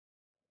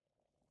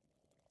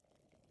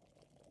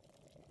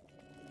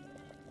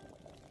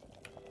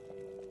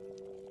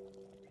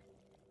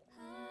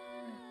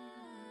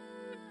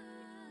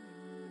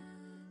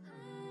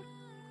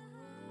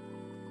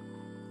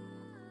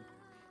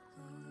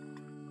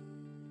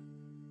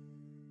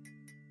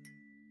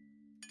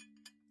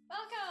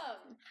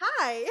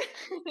Hi!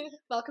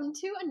 Welcome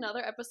to another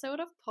episode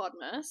of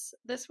Podmas.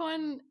 This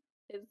one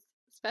is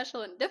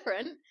special and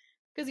different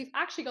because you've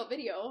actually got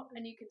video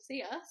and you can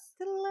see us.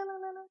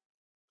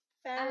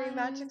 Very And-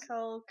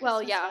 magical. Well,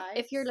 Christmas yeah, vibes.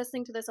 if you're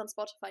listening to this on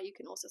Spotify, you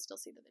can also still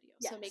see the video.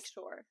 So Yes. make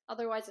sure.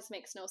 Otherwise, this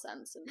makes no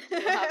sense and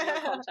you'll have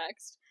no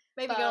context.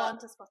 Maybe go but- on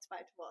to Spotify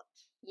to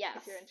watch. Yes.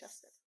 If you're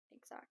interested.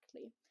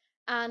 Exactly.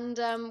 And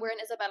we're in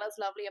Isabella's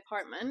lovely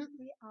apartment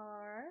We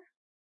are.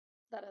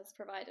 that has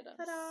provided us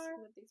Ta-da.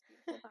 with these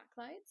beautiful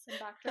backlights and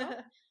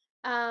backdrop.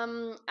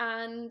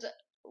 And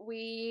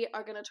we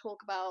are going to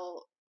talk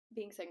about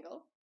being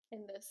single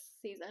in this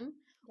season,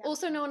 Yeah.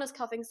 also known as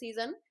cuffing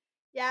season.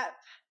 Yeah.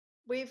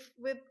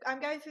 I'm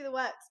going through the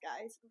works,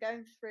 guys. I'm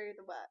going through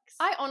the works.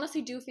 I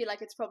honestly do feel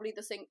like it's probably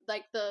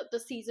the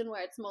season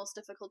where it's most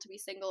difficult to be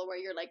single, where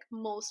you're like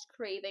most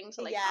craving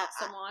to have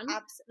someone.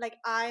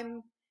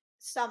 I'm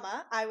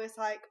summer. I was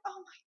like,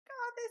 oh my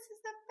god, this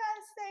is the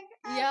best thing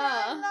ever.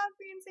 Yeah. I love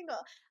being single.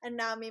 And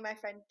now me and my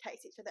friend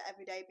text each other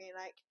every day, being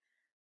like,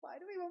 why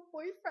do we want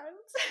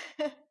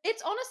boyfriends?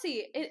 It's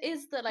honestly, it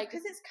is the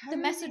Because it's the cozy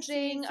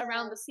messaging season.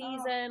 around the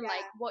season, Oh, like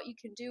yeah. what you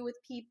can do with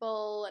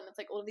people, and it's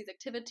like all of these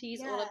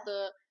activities, all of Yeah.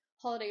 the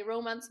holiday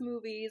romance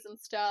movies and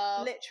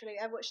stuff. Literally,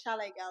 I watched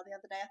Chalet Girl the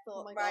other day. I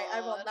thought, my right,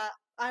 I want God. that.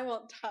 I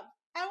want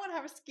to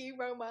have a ski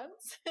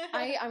romance.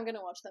 I'm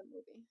gonna watch that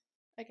movie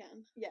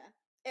again. Yeah.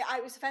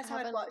 It was the first time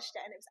I'd haven't- watched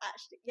it, and it was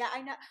actually, yeah,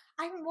 I know.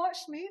 I haven't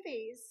watched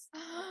movies.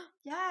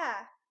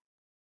 Yeah.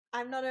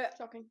 I'm not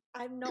Shocking.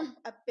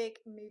 a big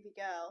movie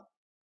girl.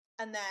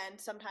 And then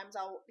sometimes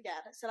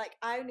so like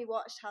I only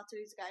watched How to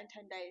Lose a Guy in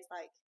 10 Days,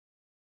 like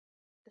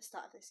the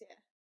start of this year.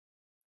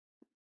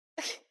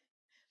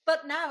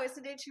 But now it's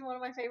literally one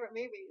of my favourite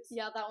movies.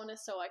 Yeah, that one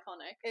is so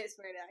iconic. It's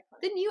really iconic.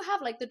 Didn't you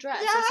have like the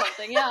dress Yeah. or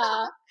something?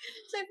 Yeah.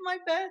 So for my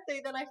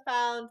birthday, then I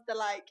found the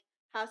like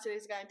How to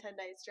Lose a Guy in 10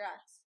 Days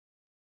dress.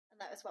 And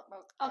that was what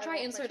I'll I try wore for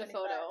my insert a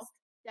photo. 21st.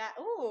 Yeah.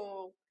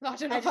 Ooh. I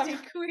don't know if I'm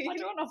Editing queen. I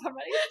don't know if I'm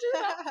ready to do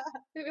that.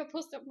 Maybe I'll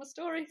post up my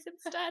stories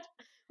instead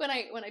when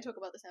I talk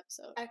about this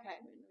episode. Okay.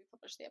 When we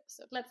publish the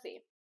episode. Let's see.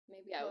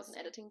 Maybe I We'll was an see.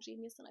 editing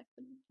genius and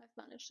I've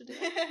managed to do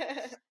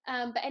it.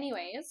 But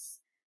anyways,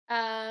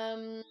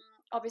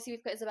 obviously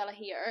we've got Isabella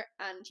here,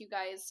 and you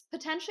guys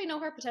potentially know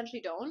her, potentially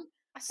don't.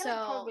 I feel like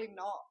So- probably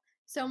not.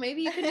 So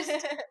maybe you can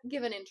just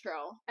give an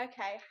intro.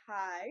 Okay,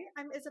 hi,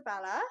 I'm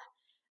Isabella.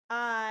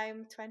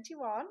 I'm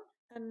 21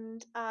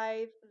 and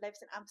I've lived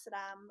in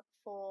Amsterdam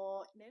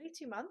for nearly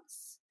 2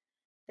 months.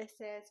 This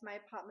is my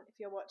apartment if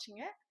you're watching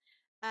it.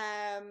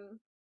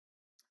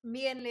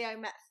 Me and Leo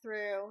met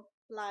through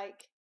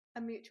like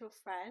a mutual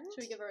friend.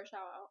 Should we give her a shout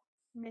out?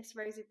 Miss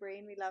Rosie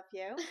Breen, we love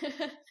you.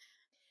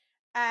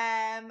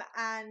 And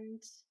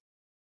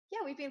yeah,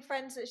 we've been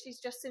friends literally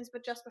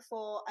just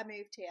before I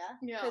moved here.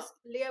 Yeah. Because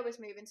Leo was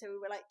moving, so we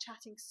were like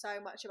chatting so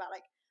much about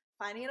like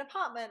finding an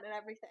apartment and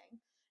everything.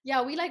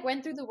 Yeah, we like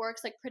went through the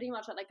works like pretty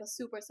much at like a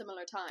super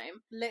similar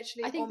time.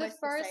 Literally, I think the almost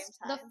the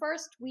same the time.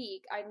 first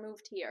week I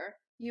moved here,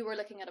 you were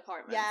looking at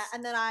apartments. Yeah,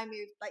 and then I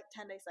moved like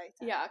 10 days later.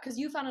 yeah, because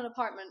you found an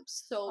apartment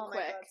so Oh my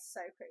quick. god,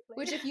 so quickly.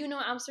 Which, if you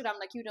know Amsterdam,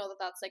 like you know that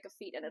that's like a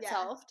feat in Yeah.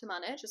 itself to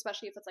manage,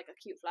 especially if it's like a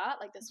cute flat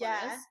like this Yeah.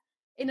 one is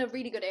in a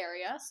really good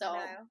area. So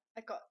I know.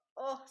 I got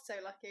so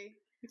lucky.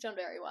 you've done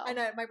very well. I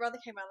know. My brother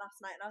came around last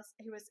night, and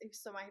he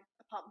saw my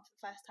apartment for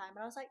the first time,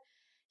 and I was like,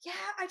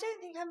 yeah, I don't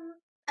think I'm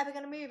ever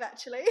gonna move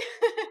actually.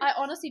 I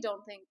honestly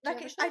don't think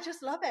Like I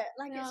just love it.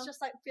 Like Yeah. it's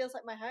just like feels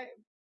like my home.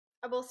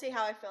 I will see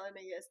how I feel in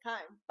a year's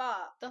time,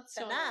 but that's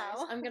for so now,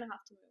 nice. I'm gonna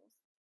have to move.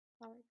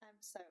 I'm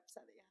so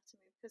upset that you have to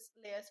move because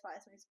Leo's flat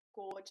is the most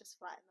gorgeous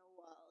flat in the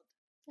world.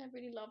 I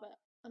really love it,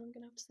 and I'm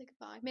gonna have to say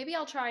goodbye. Maybe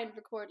I'll try and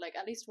record like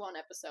at least one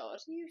episode.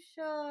 You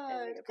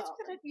should. the 'Cause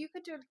apartment. you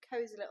could do a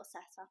cozy little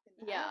setup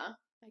in there. Yeah,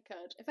 I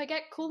could. If I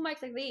get cool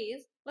mics like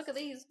these, look at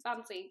these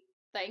fancy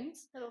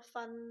things. Little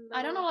fun.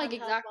 I don't know little like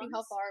handheld exactly how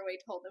ones. far away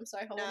to hold them, so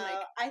I hold No, them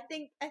like I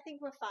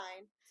think we're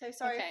fine. So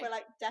sorry Okay. if we're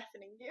like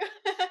deafening you.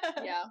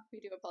 yeah. We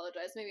do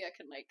apologize. Maybe I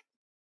can like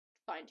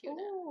fine tune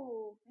it.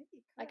 Ooh, maybe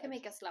you I can could.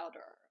 make us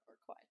louder or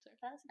quieter.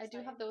 That's I do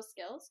have exciting. those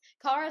skills.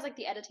 Cara is like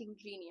the editing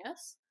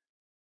genius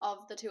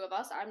of the two of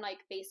us. I'm like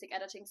basic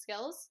editing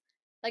skills.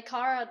 Like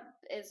Cara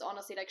is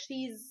honestly like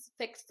she's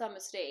fixed some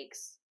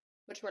mistakes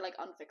which were like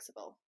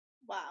unfixable.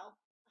 Wow.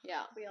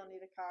 Yeah, We all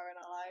need a car in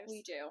our lives.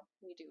 we do.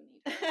 We do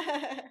need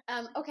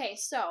her. Okay,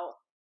 so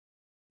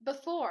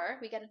before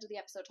we get into the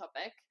episode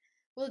topic,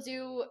 we'll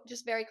do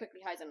just very quickly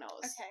highs and lows.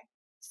 Okay.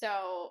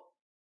 So,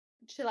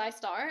 shall I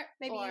start?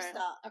 Maybe you Or-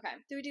 start. Okay.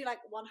 Do we do like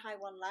one high,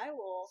 one low,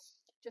 or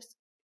just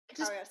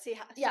Just- carry on? See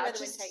Yeah, where the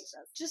wind just, takes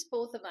us. just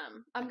both of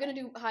them. I'm gonna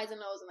do highs and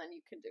lows, and then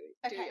you can do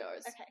Okay.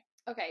 yours. Okay.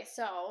 Okay,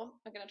 so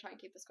I'm gonna try and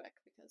keep this quick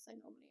because I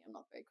normally am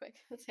not very quick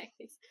at saying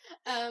these.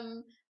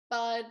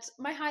 But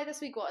my high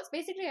this week was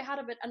basically I had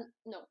a bit.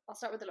 No, I'll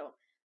start with the low.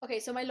 Okay,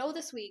 so my low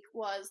this week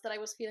was that I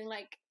was feeling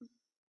like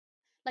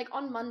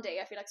on Monday.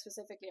 I feel like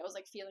specifically I was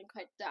like feeling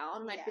quite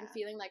down, and I'd been Yeah.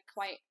 feeling like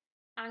quite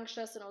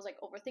anxious, and I was like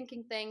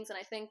overthinking things. And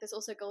I think this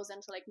also goes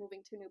into like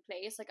moving to a new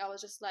place. Like I was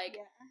just like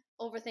Yeah.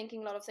 overthinking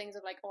a lot of things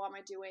of like, oh, am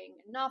I doing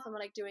enough? Am I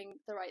like doing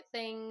the right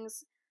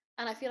things?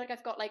 And I feel like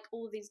I've got like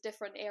all these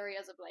different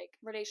areas of like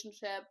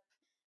relationship,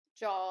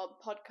 job,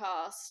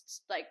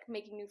 podcast, like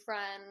making new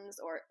friends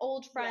or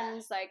old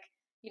friends, like,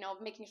 you know,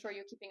 making sure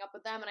you're keeping up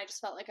with them. And I just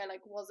felt like I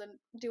like wasn't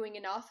doing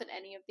enough in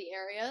any of the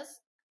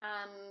areas.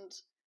 And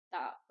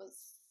that was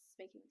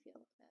making me feel a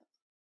bit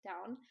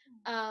down.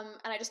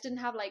 And I just didn't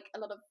have like a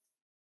lot of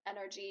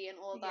energy and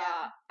all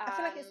that. I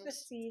feel like it's And the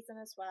season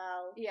as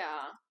well.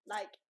 yeah.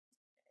 Like,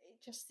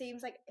 it just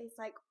seems like it's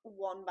like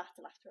one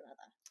battle after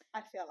another.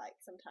 I feel like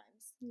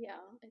sometimes.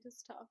 Yeah, it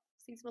is tough.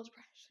 Seasonal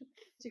depression,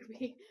 do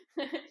we?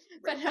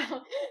 But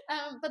no.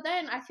 But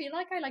then I feel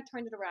like I like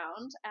turned it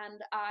around,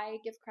 and I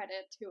give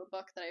credit to a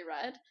book that I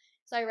read.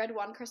 So I read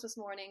One Christmas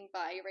Morning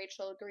by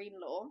Rachel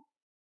Greenlaw,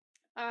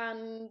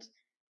 and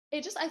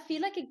it just, I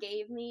feel like it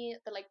gave me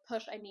the like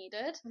push I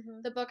needed.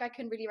 The book I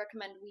can really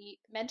recommend. We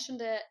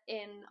mentioned it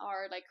in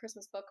our like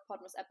Christmas book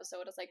podmas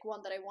episode as like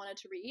one that I wanted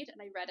to read,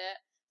 and I read it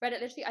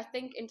literally. I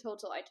think in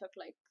total I took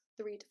like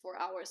 3 to 4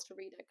 hours to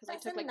read it because I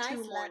took like nice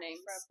 2 mornings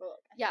for a book,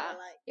 yeah,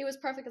 like. It was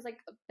perfect. It's like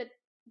a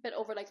bit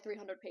over like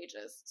 300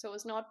 pages, so it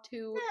was not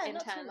too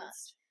intense, not too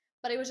much.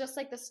 But it was just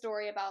like the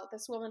story about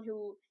this woman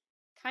who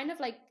kind of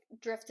like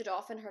drifted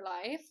off in her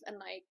life and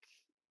like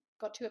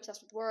got too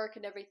obsessed with work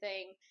and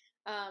everything.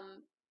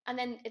 And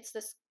then it's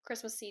this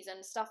Christmas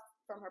season, stuff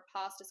from her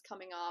past is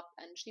coming up,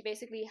 and she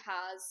basically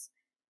has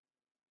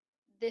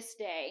this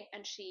day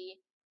and she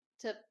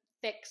to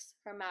fix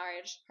her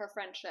marriage, her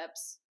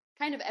friendships,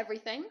 kind of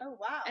everything. Oh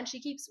wow. And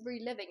she keeps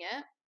reliving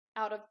it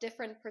out of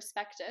different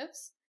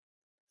perspectives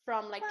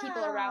from like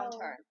people around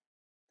her.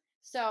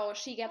 So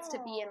she gets to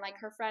be in like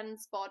her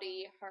friend's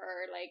body,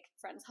 her like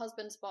friend's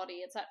husband's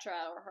body, etc.,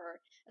 or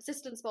her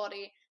assistant's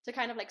body, to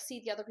kind of like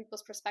see the other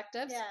people's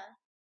perspectives. Yeah.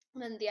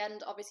 And in the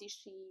end, obviously,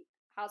 she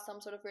has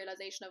some sort of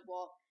realization of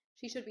what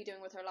she should be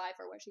doing with her life,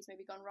 or where she's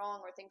maybe gone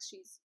wrong, or thinks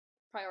she's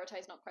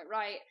prioritized not quite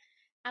right.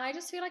 And I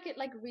just feel like it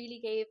like really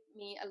gave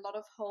me a lot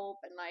of hope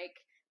and like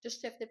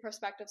just shifted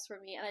perspectives for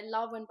me. And I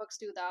love when books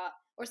do that.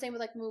 Or same with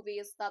like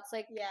movies. That's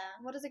like,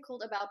 what is it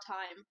called? About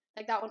Time.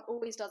 Like that one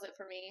always does it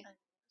for me.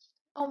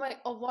 Oh,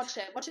 watch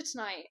it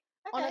tonight.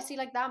 Okay. Honestly,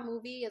 like that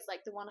movie is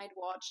like the one I'd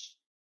watch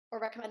or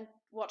recommend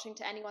watching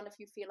to anyone if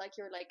you feel like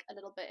you're like a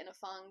little bit in a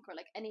funk or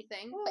like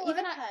anything. Ooh, but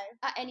even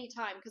at any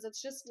time, because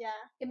it's just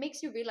it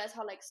makes you realize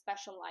how like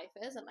special life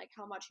is and like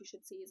how much you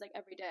should seize like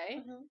every day.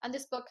 And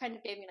this book kind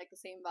of gave me like the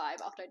same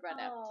vibe after I'd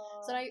read it.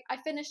 So I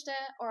finished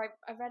it, or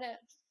I read it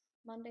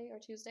Monday or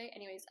Tuesday,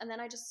 anyways, and then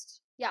I just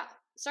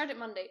started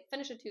Monday,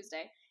 finished it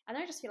Tuesday, and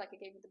I just feel like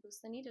it gave me the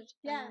boost I needed.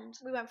 And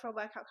we went for a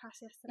workout class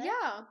yesterday.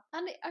 Yeah,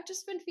 and I've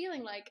just been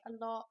feeling like a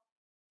lot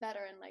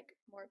better and like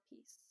more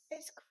peace.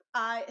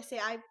 I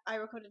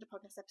recorded a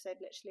podcast episode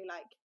literally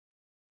like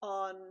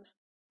on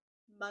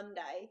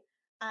Monday,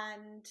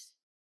 and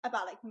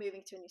about like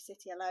moving to a new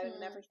city alone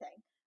and everything,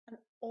 and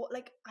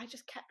like I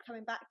just kept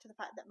coming back to the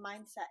fact that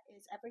mindset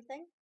is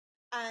everything.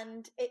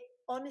 And it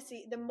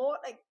honestly, the more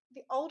like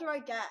the older I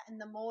get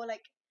and the more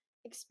like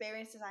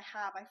experiences I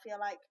have, I feel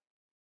like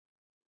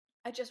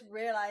I just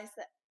realize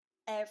that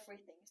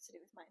everything is to do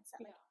with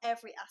mindset, like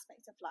every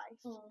aspect of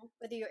life.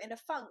 Whether you're in a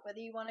funk, whether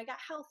you want to get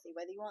healthy,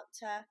 whether you want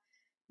to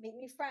meet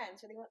new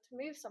friends, whether you want to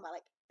move somewhere,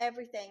 like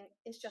everything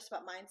is just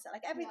about mindset.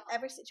 Like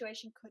every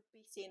situation could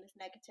be seen as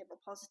negative or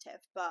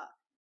positive, but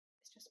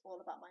it's just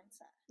all about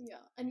mindset.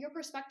 Yeah, and your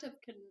perspective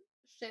can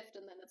shift,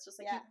 and then it's just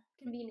like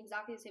you can be in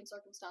exactly the same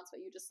circumstance, but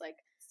you just like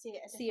see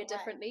it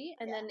differently,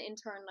 and then in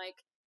turn like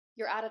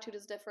your attitude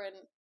is different,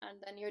 and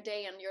then your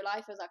day and your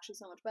life is actually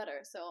so much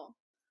better. So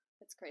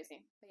it's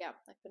crazy. But yeah,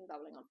 I've been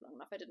babbling on for long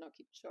enough. I did not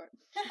keep it short.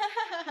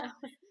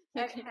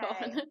 Okay.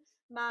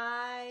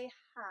 My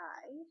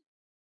high.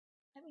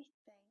 Let me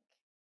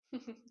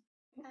think.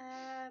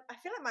 I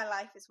feel like my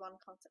life is one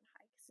constant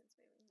high since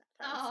moving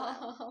that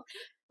time. So.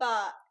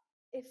 But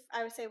if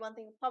I would say one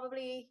thing,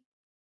 probably,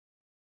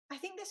 I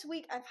think this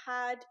week I've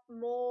had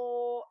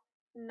more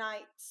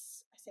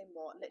nights. I say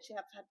more. Literally,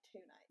 I've had 2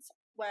 nights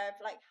where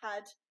I've like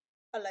had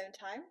alone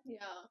time.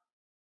 Yeah,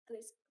 and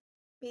it's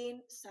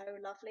been so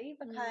lovely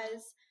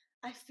because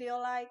I feel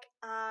like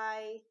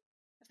I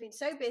have been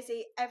so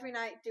busy every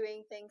night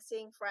doing things,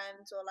 seeing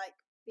friends, or like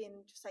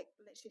being just like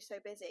literally so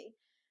busy,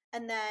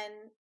 and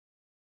then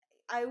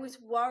I always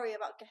worry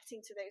about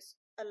getting to those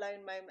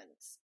alone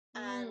moments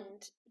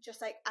and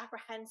just like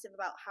apprehensive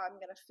about how I'm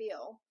gonna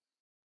feel.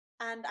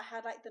 And I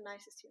had like the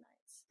nicest 2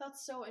 nights.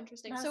 That's so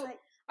interesting. So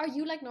like, are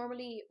you like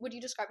normally, would you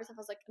describe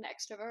yourself as like an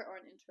extrovert or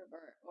an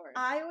introvert? Or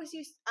I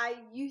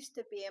used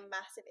to be a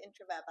massive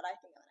introvert, but I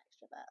think I'm an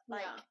extrovert.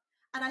 Like,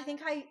 and I think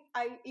I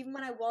even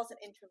when I was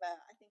an introvert,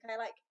 I think I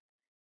like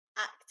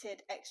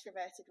acted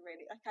extroverted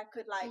really. Like I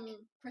could like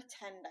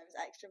pretend I was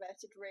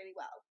extroverted really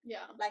well.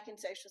 Yeah. Like in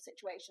social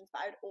situations, but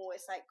I would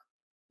always like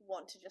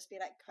want to just be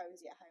like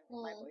cozy at home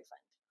with my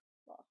boyfriend.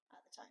 Well,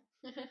 at the time.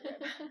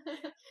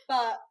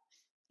 But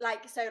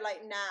like, so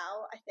like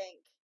now I think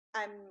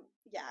I'm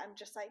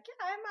just like,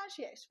 I'm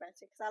actually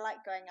extroverted because I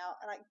like going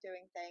out, I like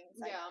doing things,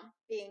 like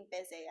being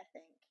busy, I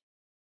think.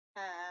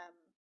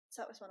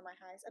 So that was one of my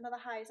highs. Another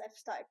high is I've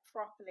started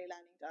properly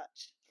learning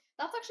Dutch.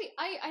 That's actually,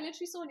 I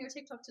literally saw on your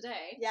TikTok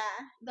today Yeah.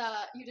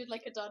 that you did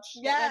like a Dutch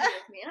Yeah. get ready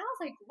with me, and I was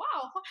like,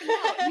 wow, fucking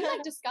hell, you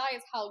like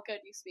disguise how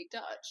good you speak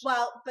Dutch.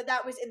 Well, but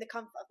that was in the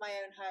comfort of my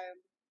own home,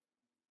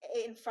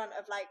 in front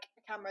of like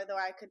a camera though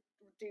I could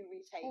do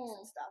retakes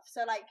and stuff.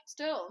 So like,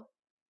 still,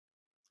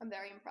 I'm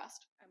very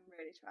impressed. I'm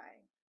really trying.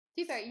 To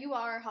be fair, you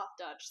are half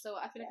Dutch, so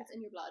I feel like it's in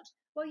your blood.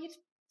 Well, you'd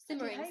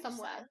simmering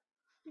somewhere.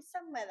 So. It's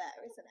somewhere there,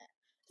 isn't it?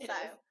 It so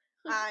is.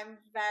 I'm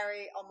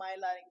very on my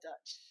learning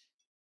Dutch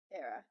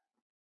era.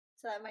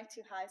 So my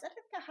two highs. I don't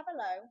think I have a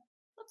low.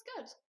 That's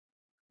good.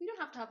 You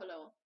don't have to have a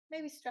low.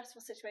 Maybe stressful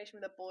situation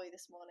with a boy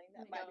this morning.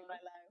 That might be my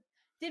low.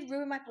 Did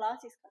ruin my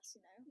Pilates class, you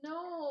know.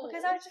 No.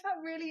 Because I just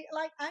felt really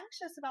like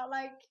anxious about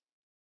like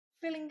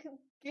feeling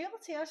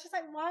guilty. I was just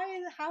like,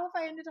 how have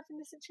I ended up in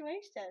this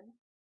situation?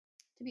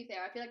 To be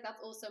fair, I feel like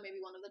that's also maybe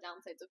one of the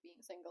downsides of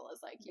being single,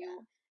 is like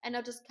you end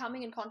up just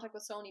coming in contact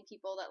with so many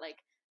people that like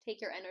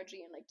take your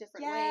energy in like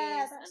different ways.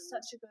 Yeah, that's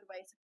such a good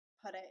way to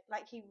put it.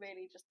 Like, he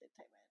really just did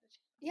take my energy.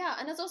 Yeah,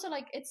 and it's also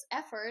like it's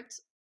effort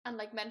and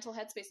like mental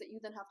headspace that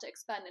you then have to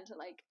expend into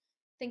like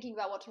thinking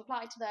about what to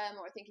reply to them,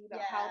 or thinking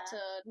about how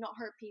to not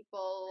hurt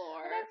people,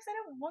 or because I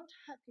don't want to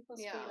hurt people's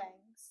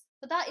feelings.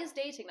 But that is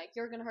dating. Like,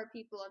 you're gonna hurt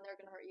people and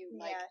they're gonna hurt you.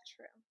 Like,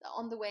 true.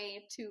 On the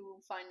way to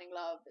finding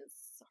love is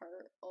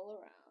hurt all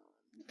around.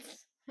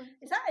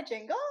 Is that a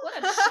jingle? What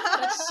a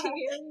that should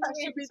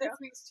be this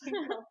week's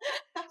jingle.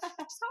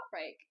 Just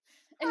heartbreak.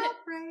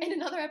 In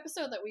another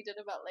episode that we did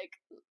about like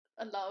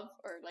a love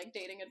or like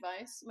dating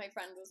advice, my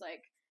friend was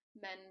like,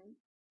 men.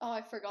 Oh,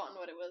 I've forgotten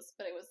what it was,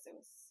 but it was.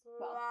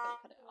 Well,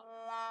 put it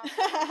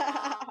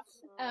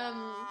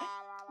on.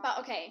 But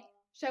okay,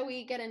 shall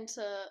we get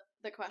into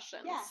the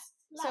questions? Yes.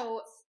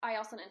 So I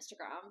asked on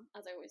Instagram,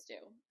 as I always do,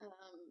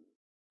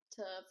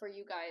 for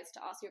you guys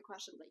to ask your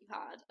questions that you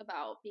had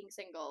about being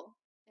single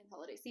in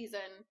holiday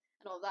season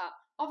and all that.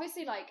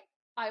 Obviously, like,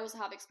 I also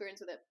have experience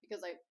with it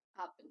because I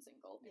have been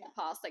single in the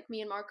past. Like,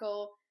 me and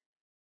Marco.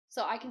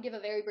 So I can give a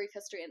very brief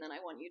history, and then I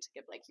want you to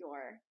give like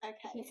your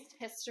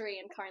history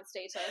and current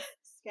status.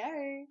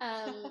 Scary.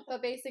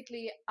 But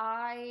basically,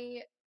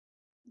 I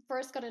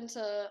first got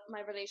into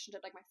my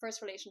relationship, like my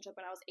first relationship,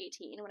 when I was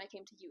 18, when I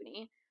came to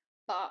uni.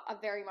 But I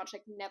very much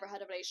like never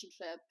had a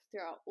relationship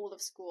throughout all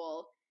of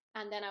school.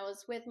 And then I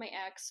was with my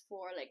ex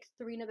for like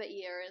 3 and a bit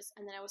years,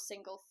 and then I was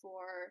single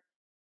for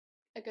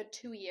a good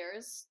 2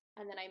 years,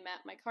 and then I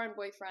met my current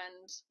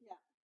boyfriend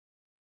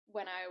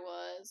when I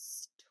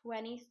was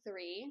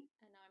 23,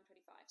 and now I'm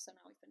 25, so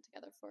now we've been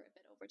together for a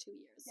bit over 2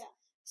 years.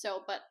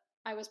 So, but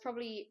I was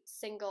probably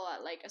single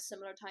at like a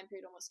similar time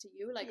period almost to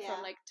you, like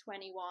from like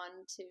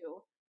 21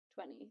 to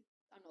 20.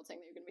 I'm not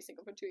saying that you're going to be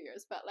single for 2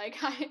 years, but like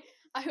I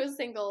was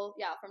single,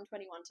 from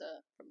 21 to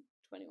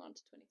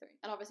 23,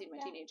 and obviously in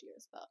my teenage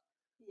years, but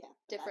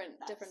different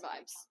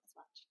vibes.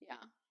 Yeah.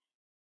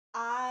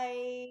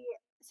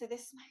 So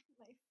this is my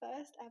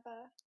first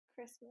ever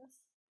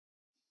Christmas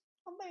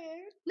on my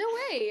own. No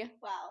way.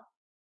 Well,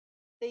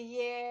 the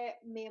year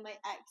me and my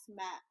ex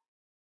met,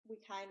 we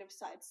kind of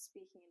started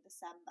speaking in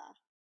December,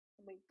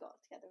 and we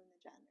got together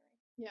in January.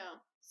 Yeah.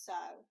 So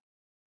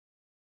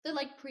the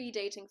like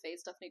pre-dating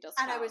phase definitely does.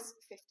 And count. I was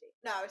 15.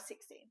 No, I was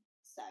 16.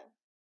 So.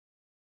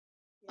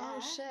 Yeah. Oh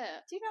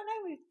shit! Do you not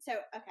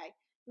know? Okay.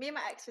 Me and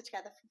my ex were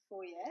together for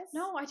 4 years.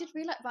 No, I didn't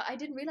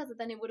realize that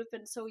then it would have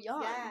been so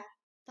young. Yeah.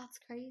 That's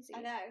crazy.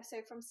 I know.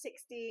 So from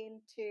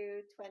 16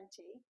 to 20,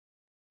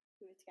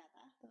 we were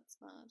together. That's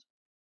mad.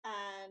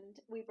 And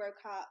we broke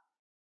up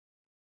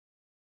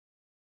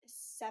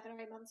 7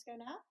 or 8 months ago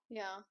now.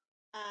 Yeah.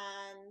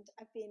 And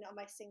I've been on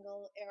my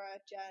single era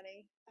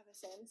journey ever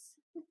since.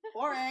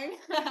 Boring.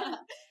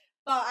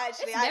 But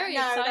actually, it's very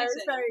exciting.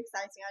 It's very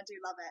exciting. I do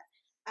love it.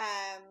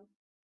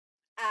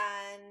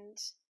 And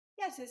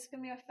so this is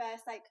gonna be my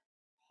first like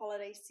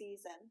holiday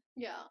season.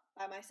 Yeah.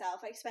 By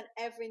myself. I spent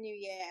every New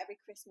Year, every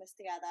Christmas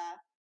together,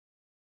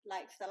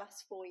 like for the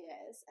last 4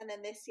 years. And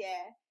then this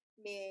year,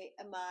 me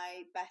and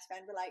my best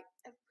friend were like,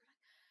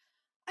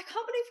 I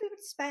can't believe we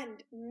would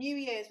spend New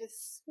Year's with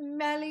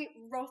smelly,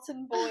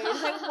 rotten boys.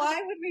 Like,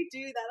 why would we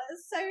do that?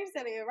 That's so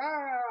silly. Rah,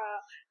 rah,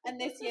 rah. And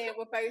this year,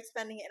 we're both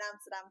spending it in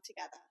Amsterdam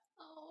together.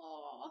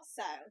 Oh,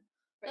 so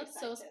that's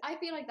excited. So. I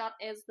feel like that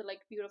is the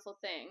like beautiful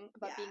thing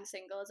about being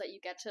single, is that you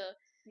get to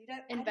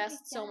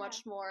invest so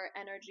much more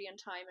energy and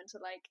time into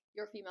like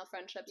your female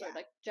friendships or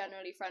like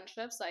generally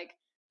friendships. Like,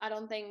 I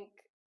don't think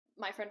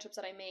my friendships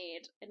that I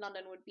made in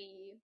London would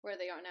be where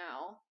they are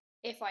now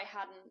if I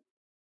hadn't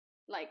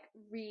like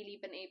really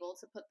been able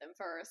to put them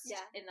first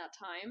in that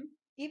time.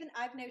 Even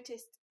I've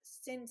noticed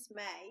since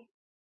May,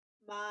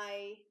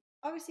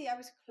 obviously I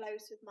was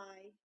close with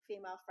my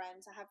female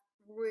friends. I have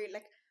really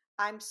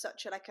I'm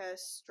such a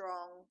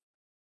strong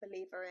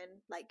believer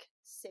in like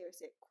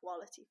seriously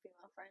quality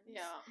female friends.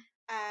 Yeah.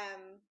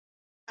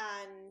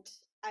 And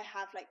I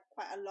have like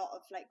quite a lot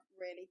of like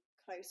really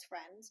close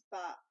friends,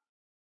 but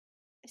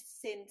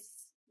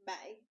since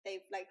May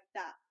they've like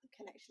that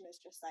connection has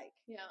just like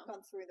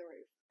gone through the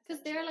roof.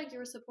 Because they're like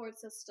your support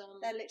system.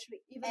 They're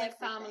literally even everything.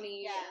 Like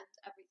family and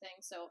everything.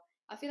 So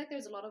I feel like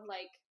there's a lot of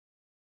like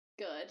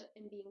good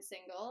in being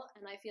single,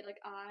 and I feel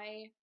like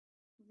I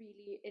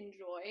really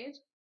enjoyed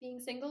being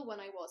single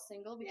when I was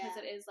single, because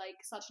it is like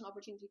such an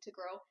opportunity to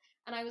grow.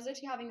 And I was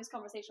literally having this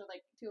conversation with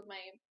like two of my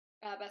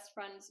best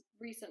friends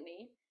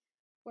recently,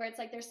 where it's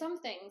like there's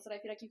some things that I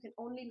feel like you can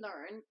only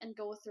learn and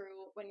go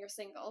through when you're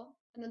single,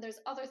 and then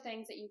there's other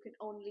things that you can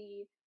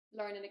only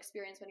learn and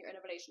experience when you're in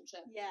a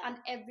relationship. And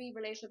every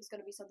relationship is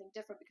going to be something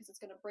different, because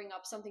it's going to bring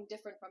up something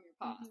different from your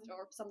past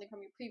or something from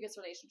your previous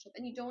relationship,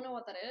 and you don't know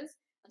what that is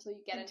until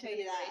you get into a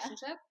new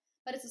relationship.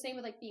 But it's the same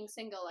with like being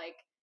single.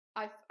 Like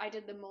I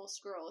did the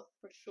most growth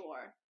for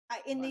sure.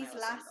 In these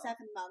last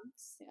single. 7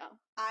 months,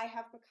 I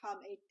have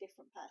become a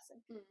different person.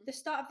 The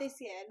start of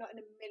this year, not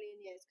in a million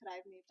years could I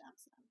have moved to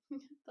Amsterdam.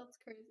 That's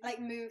crazy. Like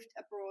moved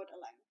abroad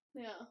alone.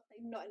 Yeah. Like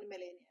not in a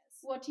million years.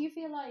 What do you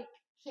feel like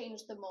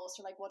changed the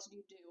most, or like what did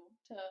you do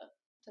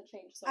to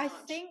change so much?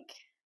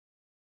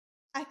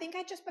 I think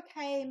I just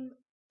became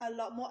a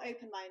lot more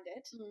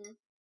open-minded.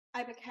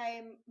 I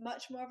became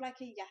much more of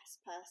like a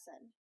yes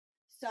person.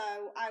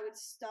 So I would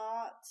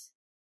start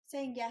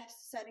saying yes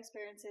to certain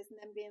experiences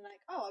and then being like,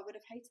 oh, I would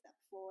have hated that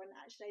before, and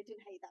actually I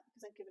didn't hate that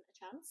because I've given it a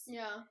chance.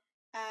 Yeah.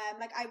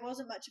 Like I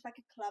wasn't much of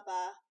like a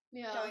clubber,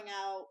 going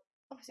out.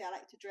 Obviously I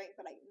like to drink,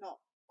 but like not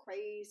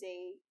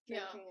crazy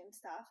drinking and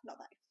stuff. Not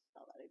that I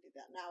do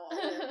that now.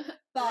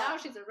 But now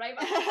she's a raver.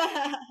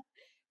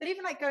 But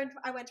even like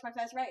I went to my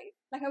first rave.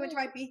 Like I went to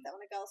Ibiza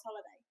on a girls'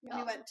 holiday.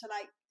 And we went to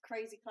like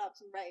crazy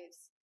clubs and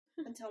raves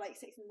until like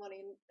 6 in the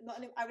morning.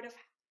 I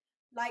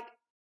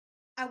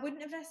wouldn't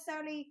have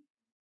necessarily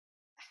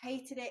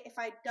hated it if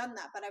I'd done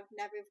that, but I would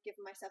never have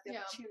given myself the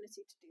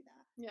opportunity to do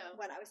that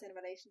when I was in a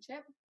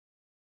relationship.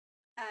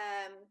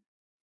 I'm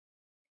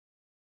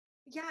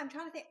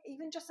trying to think.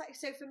 Even just like,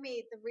 so for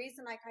me, the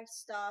reason like I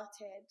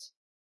started,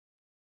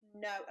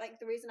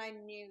 the reason I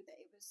knew that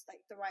it was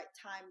like the right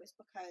time was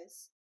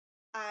because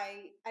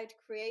I'd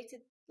created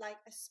like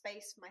a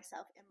space for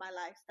myself in my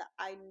life that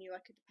I knew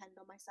I could depend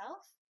on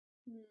myself.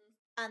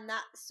 And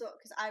that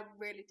because I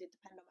really did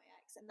depend on my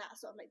ex, and that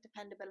sort of like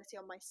dependability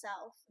on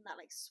myself and that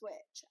like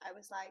switch, I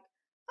was like,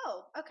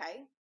 oh,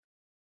 okay,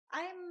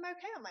 I'm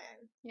okay on my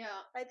own.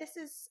 Yeah. Like this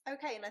is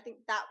okay. And I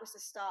think that was the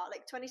start.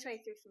 Like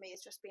 2023 for me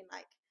has just been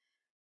like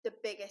the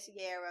biggest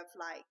year of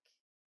like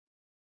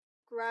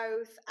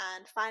growth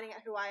and finding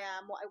out who I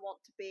am, what I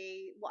want to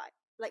be, what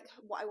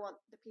I want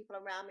the people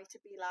around me to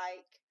be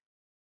like,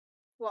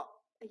 what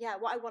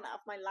I want out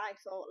of my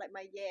life or like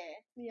my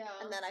year. Yeah.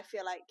 And then I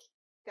feel like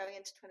going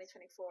into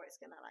 2024 it's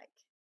gonna like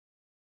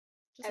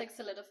just like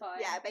solidify.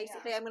 Yeah,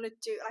 basically I'm gonna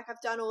do like I've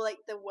done all like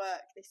the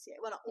work this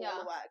year. Well, not all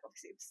the work,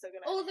 obviously I'm still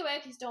gonna all the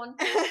work is done.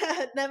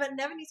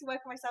 never need to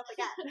work on myself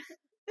again.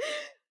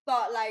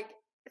 But like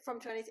in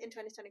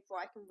 2024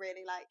 I can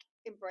really like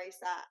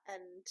embrace that,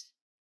 and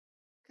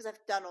because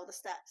I've done all the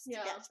steps to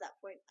get to that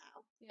point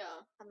now.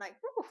 Yeah. I'm like,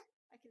 whew,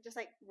 I can just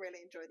like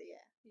really enjoy the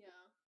year.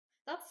 Yeah.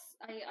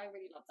 I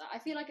really love that. I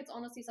feel like it's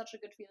honestly such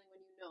a good feeling when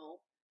you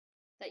know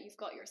that you've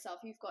got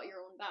yourself, you've got your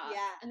own back.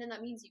 Yeah. And then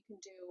that means you can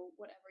do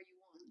whatever you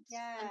want.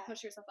 Yeah. And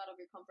push yourself out of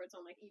your comfort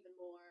zone like even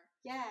more.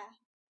 Yeah.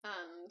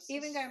 And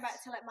even going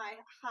back to like my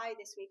high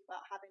this week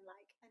about having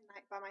like a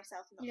night by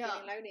myself and not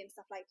feeling lonely and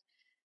stuff, like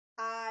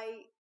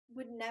I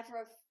would never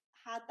have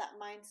had that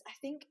mindset. I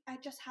think I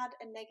just had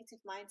a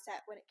negative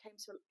mindset when it came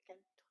to, again,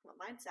 talking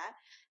about mindset,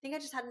 I think I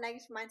just had a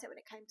negative mindset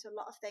when it came to a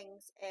lot of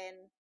things in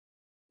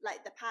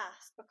like the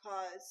past,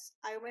 because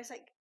I almost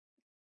like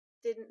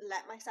didn't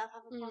let myself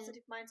have a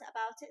positive mindset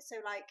about it. So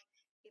like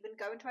even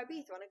going to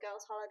Ibiza on a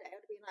girls' holiday, I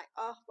would have been like,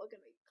 oh, we're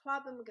going to be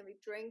clubbing, we're going to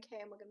be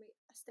drinking, we're going to be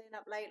staying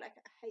up late, like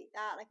I hate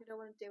that, like I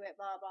don't want to do it,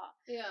 blah blah.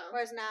 Yeah.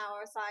 Whereas now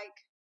I was like,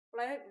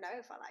 well, I don't know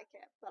if I like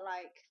it, but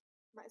like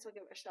might as well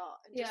give it a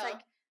shot and just like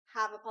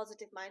have a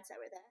positive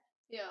mindset with it.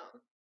 Yeah.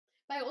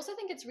 But I also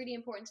think it's really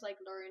important to like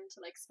learn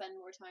to like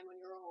spend more time on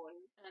your own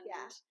and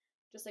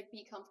just like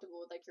be comfortable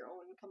with like your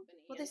own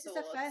company. Well, this is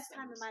the first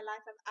time in my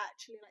life I've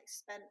actually like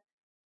spent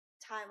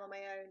time on my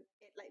own,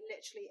 like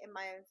literally in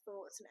my own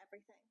thoughts and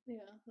everything.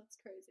 Yeah, that's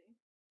crazy.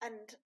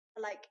 And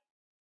like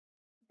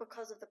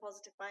because of the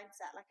positive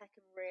mindset, like I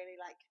can really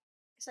like,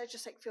 so I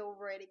just like feel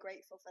really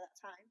grateful for that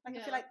time. Like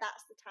I feel like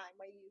that's the time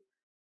where you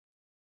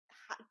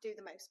do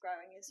the most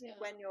growing, is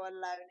when you're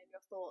alone in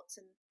your thoughts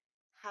and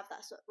have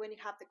that when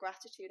you have the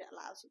gratitude, it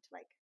allows you to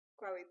like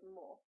grow even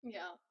more.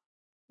 Yeah,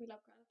 we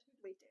love gratitude.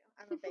 We do.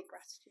 I'm a big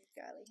gratitude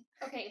girly.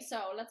 Okay,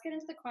 so let's get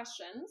into the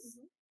questions.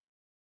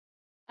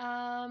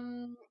 I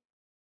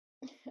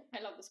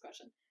love this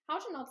question. How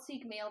to not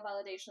seek male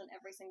validation in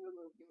every single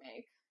move you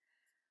make?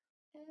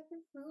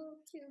 Every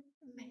move you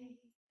make.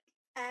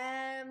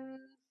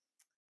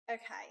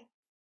 Okay.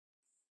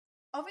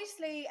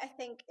 Obviously, I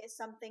think it's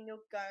something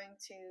you're going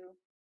to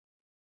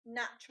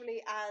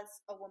naturally, as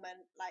a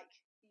woman, like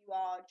you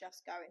are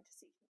just going to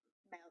seek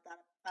male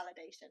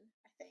validation,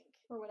 I think.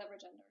 Or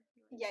whatever gender.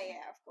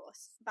 Yeah, of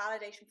course.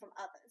 Validation from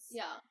others.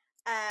 Yeah.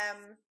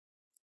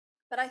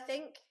 But I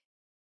think,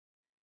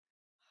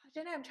 I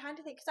don't know, I'm trying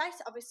to think, because I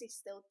obviously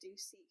still do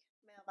seek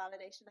male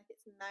validation. Like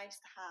it's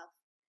nice to have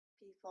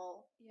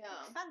people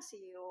like,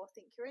 fancy you or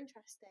think you're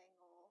interesting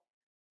or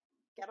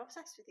get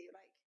obsessed with you.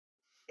 Like,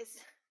 it's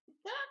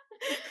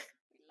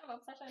We love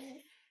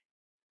obsession.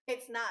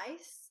 it's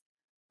nice,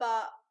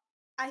 but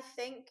I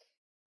think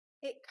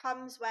it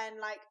comes when,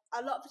 like,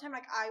 a lot of the time,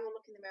 like, I will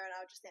look in the mirror and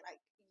I'll just think, like,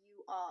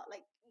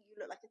 you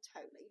look like a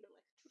toad, like, you look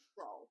like a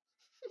troll.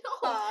 No.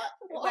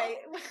 But wait,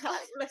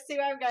 let's see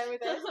where I'm going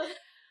with this.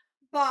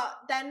 But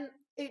then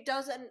it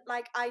doesn't,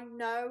 like, I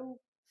know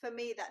for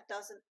me that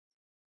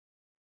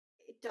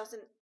it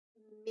doesn't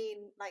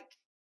mean, like,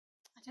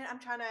 I'm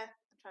trying to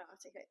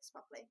articulate this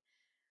properly.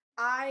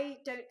 I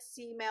don't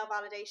see male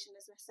validation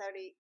as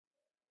necessarily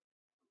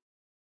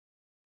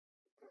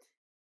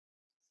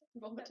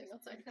vomiting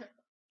outside.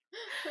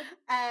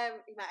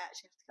 you might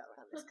actually have to cut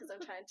around this because I'm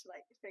trying to,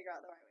 like, figure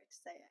out the right way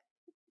to say it.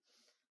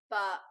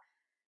 But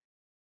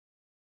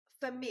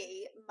for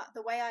me,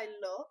 the way I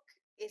look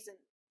isn't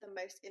the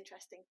most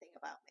interesting thing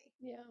about me.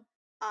 Yeah.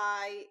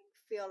 I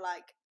feel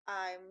like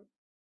I'm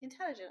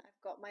intelligent.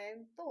 I've got my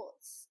own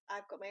thoughts.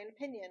 I've got my own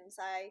opinions.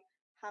 I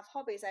have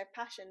hobbies. I have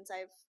passions.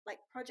 I have,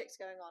 like,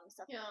 projects going on and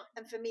stuff. Yeah.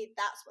 And for me,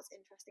 that's what's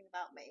interesting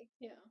about me.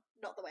 Yeah.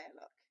 Not the way I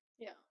look.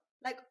 Yeah.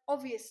 Like,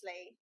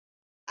 obviously,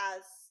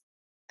 as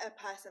a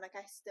person, like,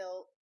 I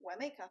still wear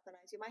makeup and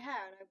I do my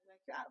hair and I wear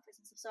cute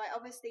outfits and stuff. So I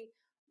obviously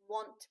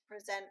want to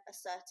present a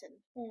certain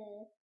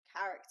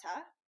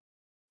character,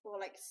 or,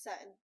 like,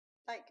 certain,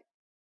 like,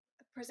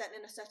 present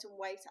in a certain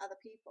way to other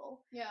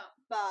people. Yeah.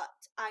 But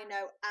I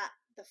know at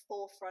the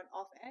forefront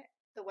of it,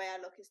 the way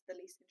I look is the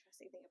least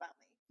interesting thing about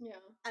me.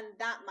 Yeah. And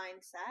that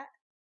mindset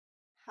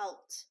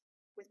helped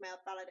with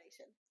male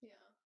validation.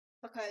 Yeah.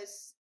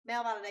 Because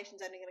male validation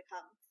is only going to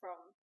come from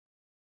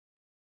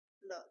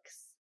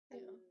looks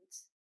and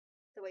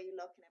the way you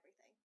look and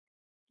everything.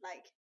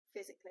 Like,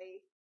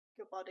 physically,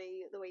 your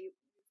body, the way your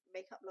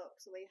makeup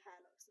looks, the way your hair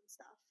looks and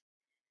stuff.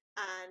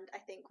 And I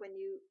think when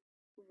you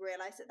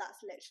realize that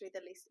that's literally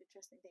the least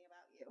interesting thing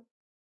about you,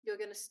 you're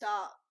going to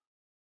start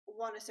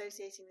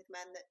associating with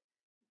men that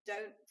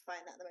don't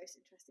find that the most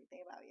interesting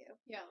thing about you.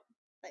 Yeah.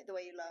 Like, the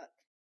way you look.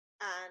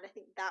 And I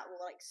think that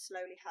will, like,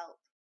 slowly help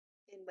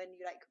in when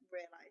you, like,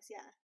 realize,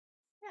 yeah,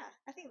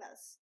 I think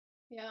that's...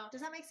 Yeah.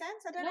 Does that make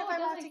sense? I don't know if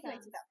I've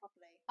articulated that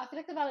properly. I feel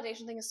like the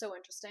validation thing is so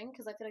interesting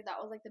because I feel like that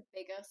was, like, the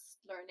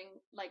biggest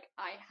learning, like,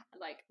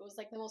 it was,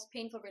 like, the most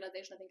painful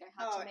realization I think I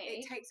had to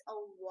make. It takes a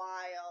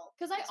while.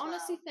 Because I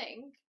honestly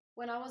think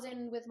when I was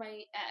in with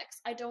my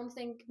ex, I don't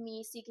think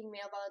me seeking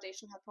male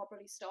validation had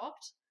properly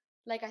stopped.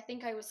 Like, I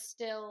think I was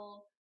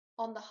still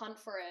on the hunt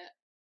for it,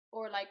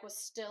 or, like,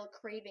 was still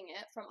craving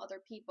it from other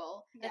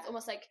people. Yeah. It's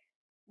almost like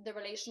the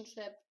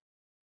relationship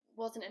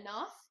wasn't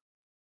enough.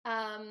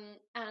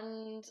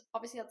 And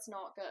obviously that's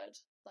not good,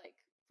 like,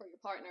 for your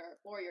partner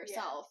or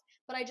yourself. Yeah.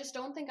 But I just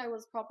don't think I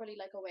was properly,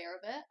 like, aware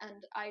of it.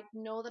 And I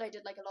know that I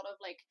did, like, a lot of,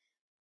 like,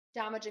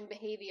 damaging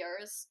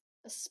behaviors,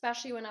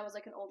 especially when I was,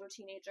 like, an older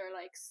teenager,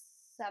 like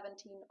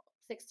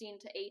 16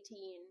 to 18,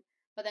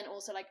 but then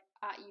also, like,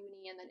 at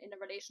uni and then in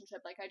a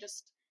relationship, like, I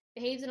just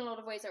behaved in a lot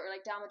of ways that were,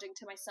 like, damaging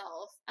to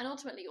myself and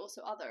ultimately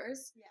also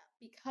others. Yeah.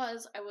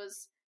 Because I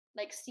was,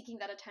 like, seeking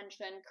that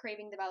attention,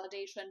 craving the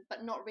validation,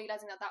 but not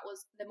realizing that that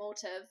was the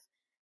motive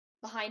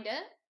behind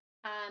it.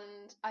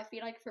 And I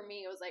feel like for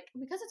me it was, like,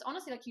 because it's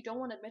honestly, like, you don't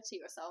want to admit to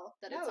yourself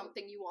that it's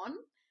something you want,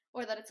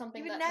 or that it's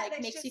something that, like,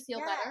 makes you feel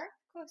better.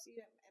 Of course you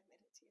don't admit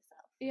it to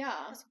yourself.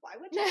 Yeah. Because why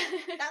would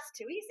you? That's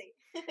too easy.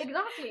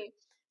 Exactly.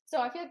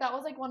 So I feel like that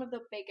was, like, one of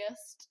the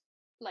biggest,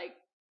 like,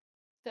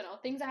 I don't know,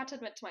 things I had to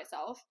admit to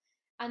myself.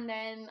 And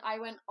then I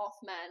went off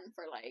men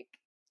for, like,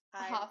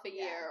 half a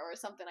year or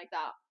something like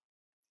that.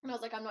 And I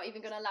was like, I'm not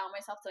even going to allow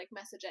myself to, like,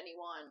 message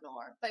anyone,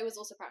 but it was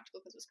also practical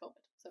because it was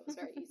COVID, so it was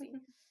very easy.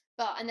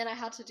 And then I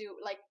had to do,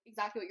 like,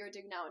 exactly what you're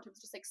doing now in terms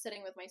of just, like,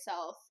 sitting with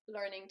myself,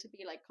 learning to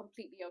be, like,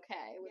 completely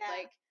okay with,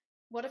 like,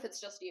 what if it's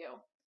just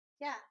you?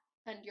 Yeah.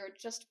 And you're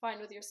just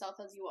fine with yourself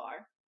as you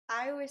are.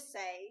 I always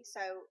say,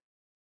 so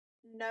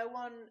no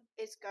one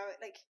is going,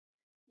 like,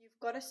 you've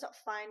got to stop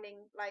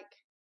finding, like,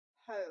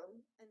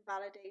 home and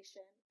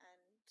validation and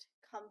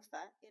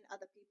comfort in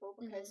other people,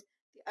 because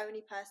the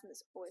only person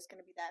that's always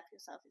going to be there for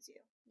yourself is you.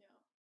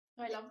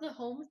 Yeah. I love the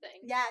home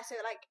thing. Yeah, so,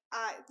 like,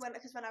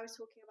 because when I was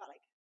talking about,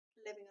 like,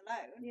 living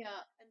alone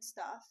and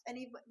stuff, and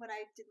even when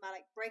I did my,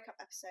 like, breakup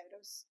episode,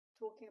 I was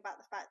talking about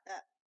the fact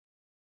that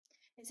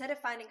instead of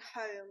finding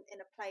home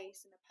in a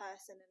place and a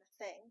person and a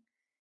thing,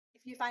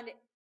 if you find it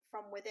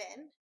from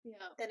within,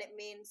 then it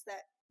means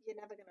that you're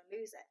never going to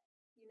lose it.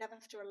 You never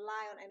have to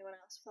rely on anyone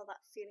else for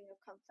that feeling of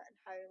comfort and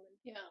home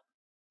and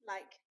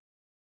like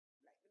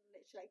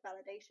literally, like,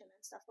 validation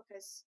and stuff,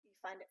 because you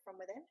find it from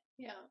within.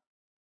 Yeah.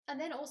 And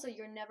then also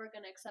you're never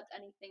going to accept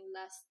anything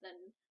less than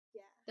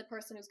the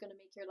person who's going to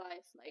make your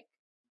life, like,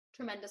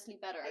 tremendously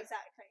better.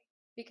 Exactly.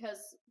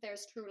 Because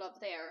there's true love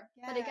there.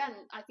 Yeah. But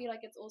again, I feel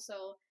like it's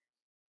also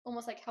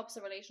almost, like, helps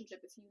a relationship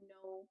if you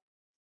know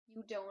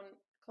you don't,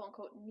 quote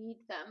unquote,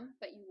 need them,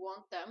 but you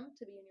want them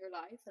to be in your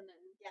life. And then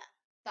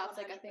that's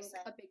 100%. Like, I think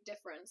a big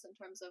difference in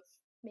terms of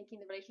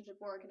making the relationship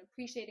work and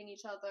appreciating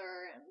each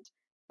other,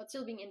 but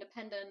still being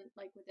independent,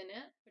 like, within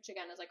it, which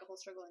again is, like, a whole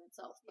struggle in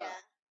itself. But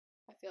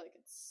I feel like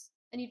it's,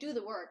 and you do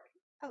the work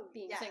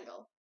being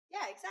single.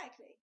 Yeah,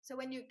 exactly. So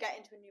when you get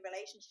into a new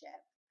relationship,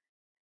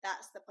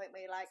 that's the point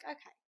where you're like,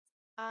 okay,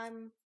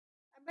 I'm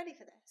ready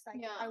for this. Like,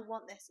 Yeah. I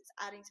want this. It's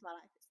adding to my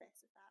life. It's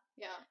this, it's that.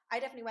 Yeah. I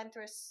definitely went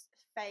through a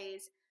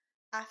phase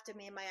after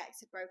me and my ex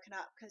had broken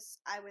up because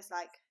I was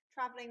like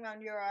traveling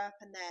around Europe,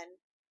 and then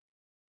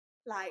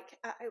like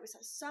it was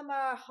a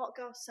summer, hot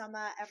girl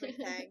summer,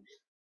 everything.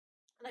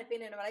 And I'd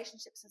been in a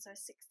relationship since I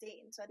was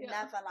 16, so I'd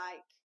never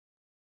like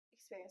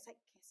experienced like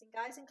kissing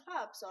guys in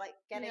clubs or like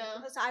getting,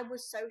 because I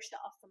was so shut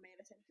off from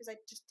anything because I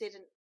just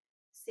didn't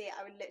see it.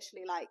 I would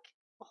literally like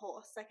a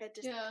horse, like I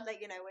just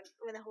like, you know,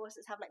 when the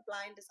horses have like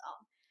blinders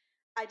on,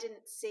 I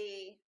didn't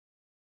see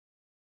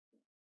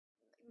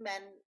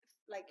men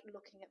like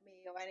looking at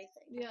me or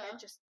anything. Like, I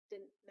just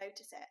didn't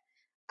notice it.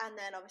 And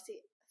then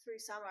obviously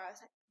through summer I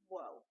was like,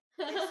 whoa,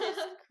 this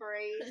is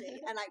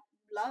crazy. And I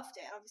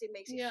loved it. Obviously it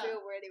makes you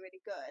feel really,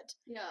 really good.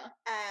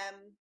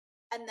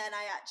 And then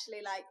I actually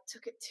like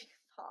took it too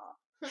far.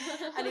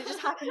 And it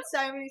just happened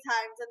so many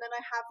times. And then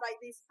I have like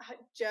these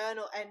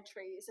journal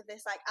entries of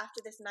this, like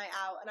after this night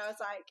out, and I was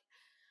like,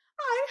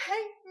 I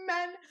hate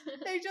men.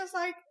 They just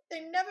like,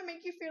 they never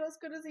make you feel as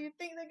good as you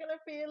think they're gonna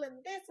feel, and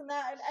this and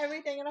that and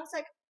everything. And I was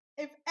like,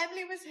 if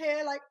Emily was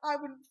here, like I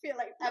wouldn't feel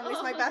like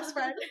Emily's my best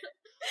friend.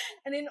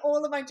 And in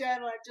all of my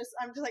journal, I'm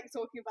just like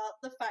talking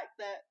about the fact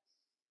that,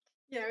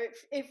 you know,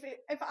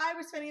 if I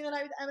was spending the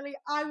night with Emily,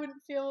 I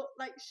wouldn't feel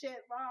like shit.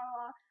 Blah, blah,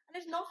 blah. And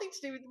it's nothing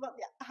to do with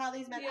how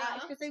these men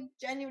act, because they're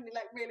genuinely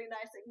like really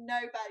nice, like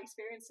no bad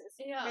experiences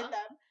with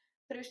them.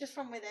 But it was just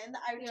from within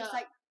that I would just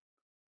like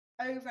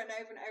over and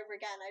over and over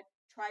again. I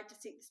tried to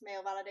seek this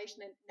male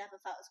validation and it never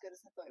felt as good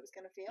as I thought it was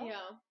going to feel.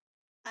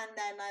 And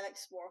then I like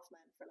swore off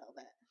men for a little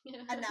bit.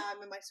 And now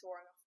I'm in my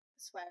swearing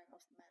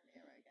off men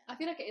era again. I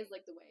feel like it is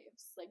like the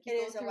waves. Like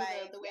you go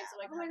through the waves of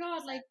like, 100%. Oh my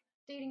god, like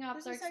dating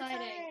apps are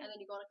exciting. And then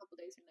you go on a couple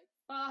days and you're like,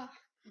 fuck.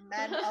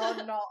 Men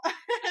are not.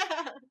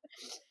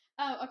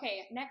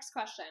 Okay, next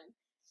question.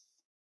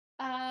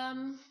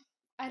 I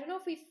don't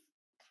know if we've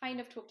kind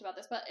of talked about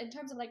this, but in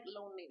terms of like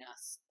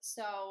loneliness,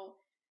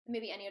 so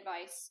maybe any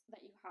advice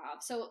that you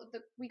have. So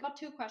we got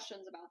 2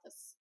 questions about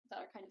this that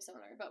are kind of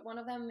similar, but one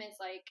of them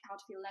is like how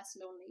to feel less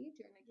lonely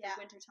during like the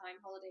winter time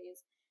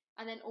holidays,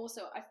 and then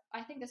also I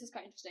think this is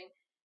quite interesting,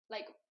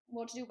 like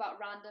what to do about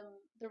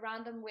the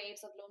random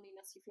waves of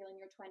loneliness you feel in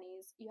your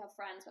 20s. You have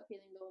friends but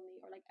feeling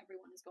lonely, or like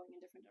everyone is going in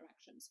different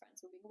directions,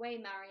 friends moving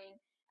away, marrying.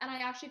 And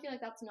I actually feel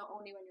like that's not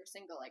only when you're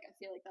single, like I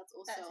feel like that's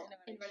also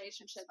in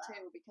relationship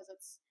too, because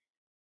it's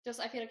just,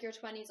 I feel like your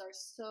 20s are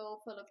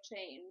so full of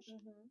change,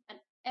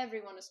 and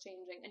everyone is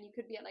changing, and you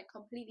could be at like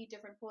completely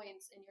different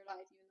points in your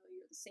life even though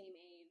you're the same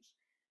age,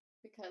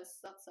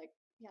 because that's like,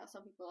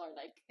 some people are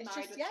like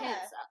married with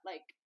kids at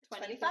like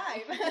 25.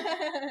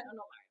 I'm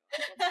not married with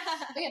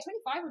kids. But yeah,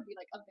 25 would be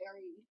like a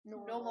very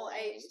normal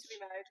age to be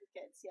married with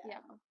kids.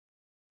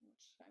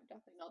 Which I'm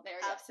definitely not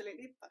there yet.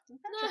 Absolutely fucking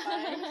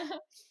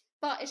petrified.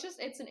 But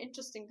it's an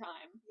interesting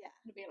time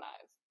to be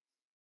alive.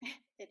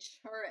 It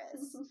sure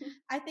is.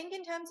 I think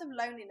in terms of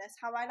loneliness,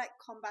 how I like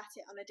combat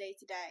it on a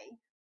day-to-day,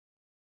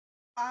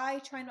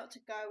 I try not to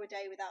go a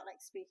day without like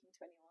speaking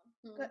to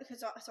anyone. Because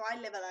so I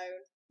live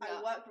alone.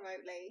 I work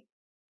remotely.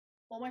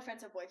 All my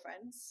friends have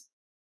boyfriends.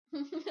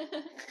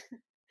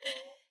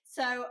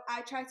 So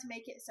I try to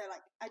make it so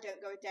like I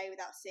don't go a day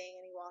without seeing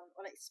anyone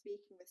or like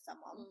speaking with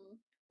someone.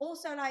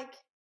 Also, like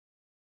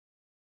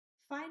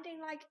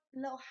finding like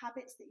little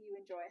habits that you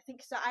enjoy. I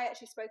think so. I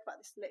actually spoke about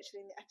this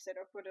literally in the episode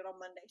I recorded on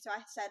Monday. So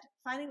I said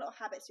finding little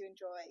habits you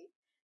enjoy,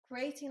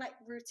 creating like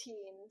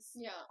routines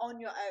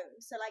on your own.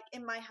 So like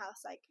in my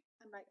house, like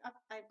I'm like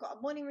I've got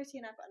a morning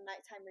routine, I've got a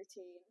nighttime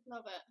routine.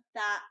 Love it.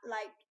 That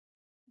like,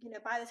 you know,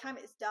 by the time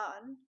it's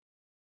done,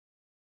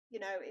 you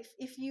know,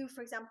 if you,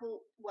 for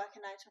example, work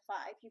a 9 to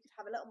 5, you could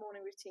have a little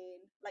morning routine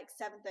like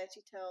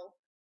 7:30 till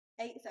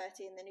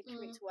 8:30, and then you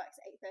commute to work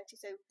at 8:30.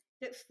 So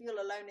you don't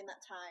feel alone in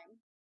that time.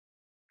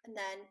 And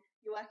then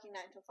you're working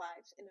 9 to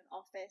 5 in an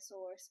office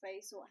or a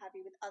space or what have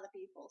you with other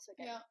people, so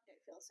again, you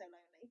don't feel so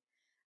lonely.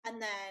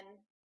 And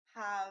then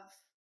have,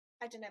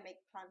 I don't know,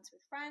 make plans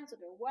with friends or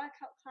do a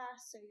workout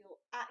class, so you're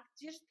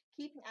just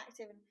keeping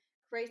active and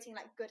creating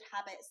like good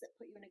habits that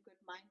put you in a good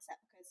mindset,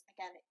 because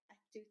again, I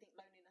do think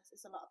loneliness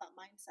is a lot about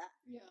mindset.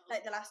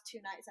 Like the last 2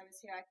 nights I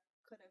was here, I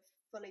could have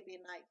fully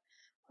been like,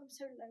 oh, I'm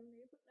so lonely,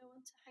 I've got no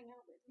one to hang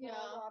out with, blah,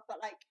 blah. But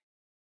like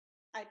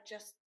I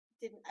just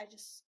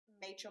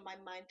made sure my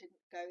mind didn't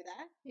go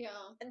there.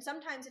 And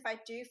sometimes if I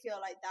do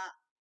feel like that,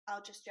 I'll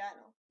just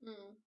journal.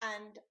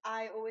 And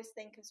I always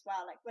think as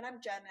well, like when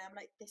I'm journaling, I'm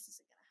like, this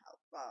isn't gonna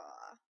help,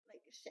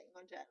 like shitting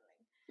on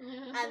journaling.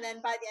 And then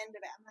by the end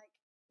of it, I'm like,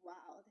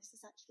 wow, this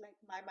is actually like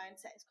my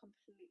mindset is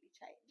completely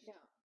changed.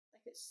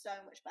 Like it's so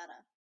much better.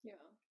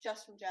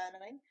 Just from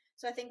journaling.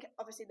 So I think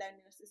obviously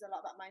loneliness is a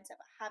lot about mindset,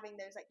 but having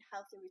those like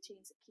healthy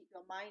routines that keep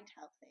your mind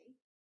healthy,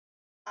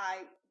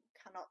 I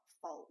cannot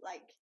fault.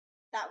 Like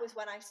that was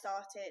when I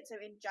started. So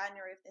in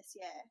January of this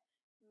year,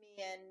 me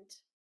and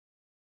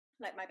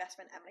like my best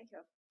friend Emily, who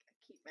I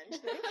keep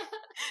mentioning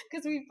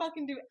because we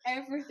fucking do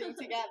everything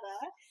together,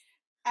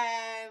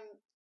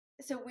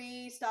 so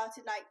we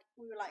started like,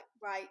 we were like,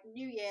 right,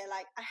 new year,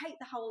 like I hate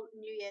the whole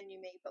new year, new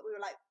me, but we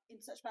were like in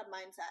such bad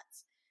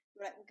mindsets. We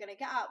were like, we're gonna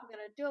get up, we're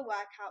gonna do a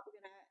workout, we're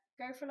gonna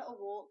go for a little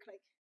walk,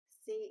 like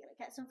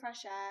get some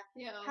fresh air,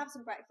 have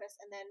some breakfast,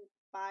 and then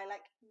by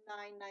like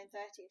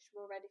 9:30ish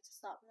we're ready to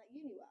start with like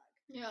uni work.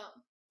 Yeah.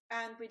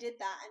 And we did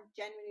that, and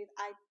genuinely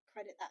I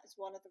credit that as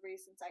one of the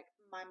reasons like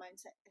my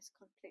mindset has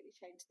completely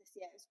changed this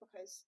year, is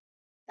because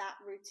that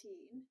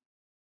routine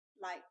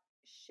like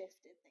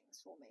shifted things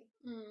for me.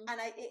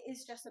 And it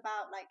is just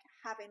about like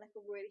having like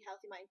a really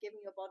healthy mind,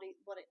 giving your body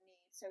what it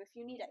needs. So if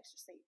you need extra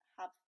sleep,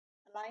 have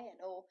a lie in,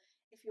 or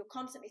if you're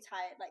constantly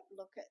tired, like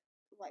look at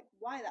like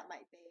why that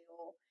might be,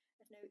 or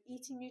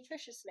eating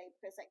nutritiously,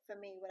 because like for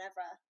me,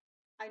 whenever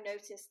I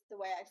notice the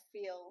way I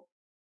feel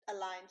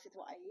aligns with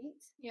what I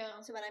eat,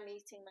 so when I'm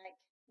eating like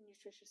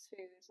nutritious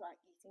foods, like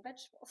eating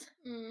vegetables,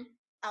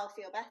 I'll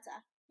feel better.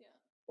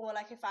 Or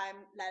like if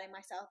I'm letting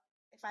myself,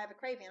 if I have a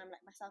craving and I'm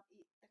letting myself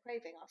eat the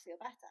craving, I'll feel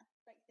better,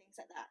 like things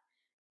like that.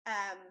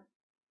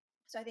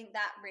 So I think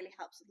that really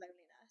helps with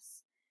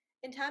loneliness.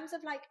 In terms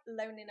of like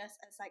loneliness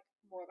as like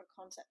more of a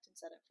concept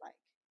instead of like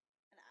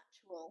an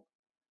actual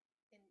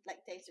in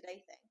like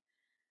day-to-day thing,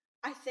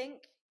 I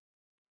think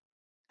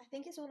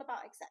it's all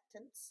about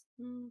acceptance,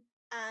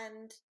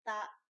 and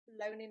that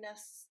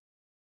loneliness,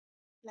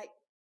 like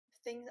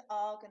things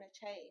are going to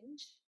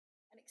change,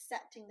 and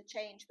accepting the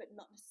change but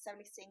not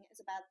necessarily seeing it as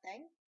a bad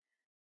thing.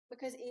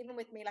 Because even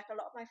with me, like a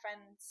lot of my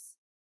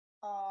friends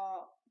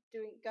are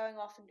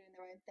going off and doing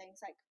their own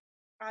things. Like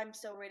I'm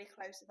still really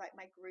close with like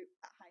my group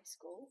at high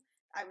school.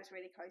 I was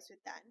really close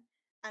with then,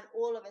 and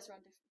all of us are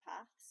on different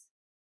paths.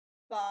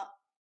 But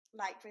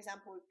like for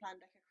example, we've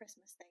planned like a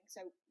Christmas thing, so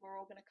we're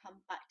all going to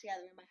come back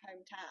together in my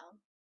hometown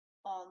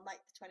on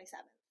like the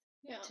 27th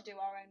to do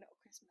our own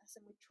little Christmas,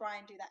 and we try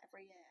and do that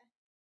every year,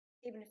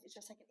 even if it's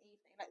just like an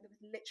evening. Like there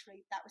was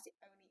literally, that was the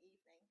only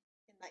evening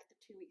in like the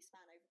 2 week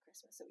span over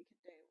Christmas that we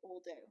could all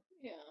do.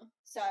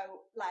 So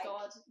like,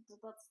 God,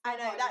 I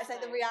know that's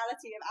like the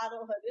reality of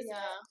adulthood, isn't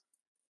it?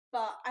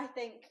 But I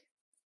think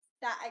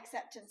that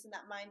acceptance and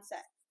that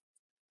mindset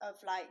of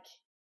like,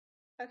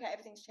 okay,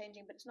 everything's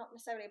changing, but it's not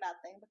necessarily a bad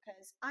thing,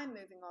 because I'm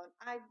moving on,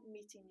 I'm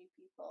meeting new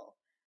people,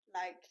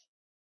 like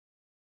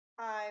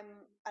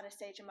I'm at a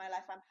stage in my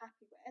life I'm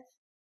happy with,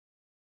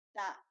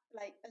 that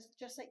like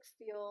just like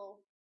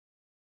feel,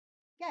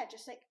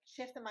 just like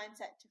shift the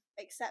mindset to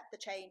accept the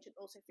change and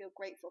also feel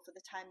grateful for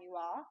the time you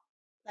are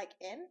like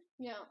in.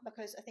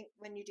 Because I think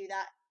when you do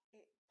that,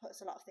 it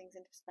puts a lot of things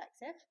into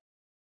perspective.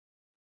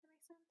 Does that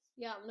make sense?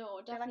 Yeah, no,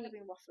 definitely. I feel like I've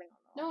been waffling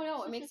on. No,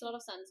 it makes a lot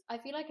of sense. I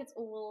feel like it's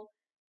all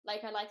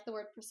like, I like the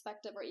word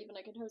perspective, or even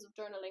like in terms of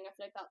journaling, I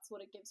feel like that's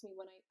what it gives me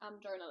when I am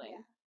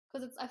journaling.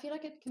 Because I feel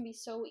like it can be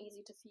so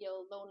easy to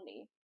feel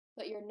lonely,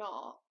 but you're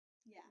not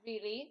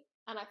really.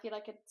 And I feel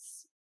like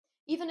it's,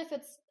 even if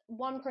it's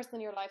one person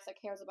in your life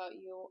that cares about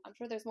you, I'm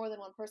sure there's more than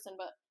one person,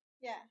 but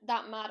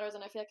that matters.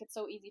 And I feel like it's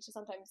so easy to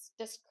sometimes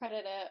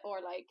discredit it, or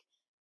like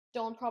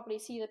don't properly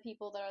see the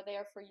people that are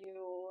there for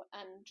you,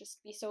 and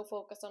just be so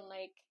focused on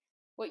like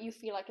what you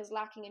feel like is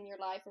lacking in your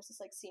life versus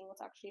like seeing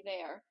what's actually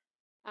there.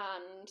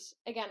 And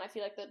again, I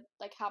feel like that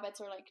like habits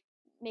are like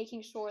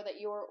making sure that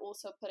you're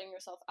also putting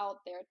yourself out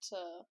there to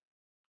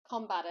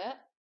combat it.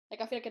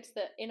 Like I feel like it's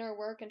the inner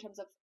work in terms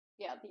of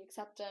the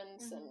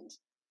acceptance. And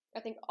I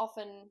think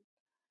often,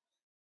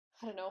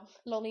 I don't know,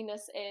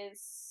 loneliness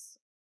is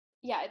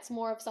it's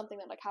more of something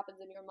that like happens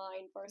in your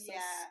mind versus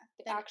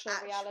the actual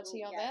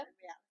reality of it.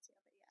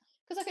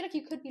 Because I feel like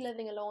you could be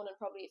living alone, and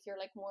probably if you're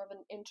like more of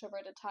an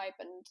introverted type,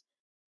 and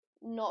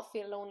not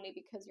feel lonely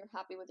because you're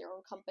happy with your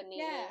own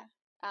company.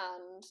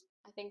 And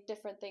I think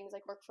different things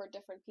like work for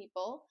different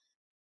people.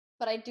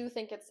 But I do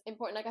think it's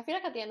important. Like I feel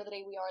like at the end of the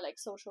day, we are like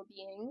social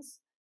beings,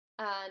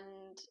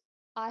 and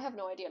I have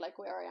no idea like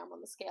where I am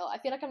on the scale. I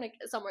feel like I'm like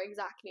somewhere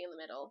exactly in the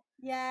middle.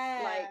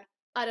 Like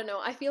I don't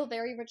know. I feel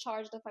very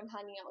recharged if I'm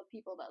hanging out with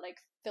people that like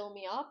fill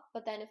me up.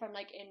 But then if I'm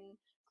like in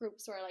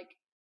groups where I like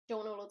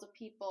don't know loads of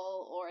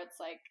people, or it's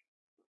like,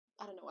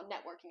 I don't know, a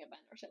networking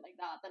event or shit like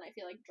that, then I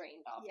feel like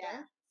drained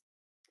after.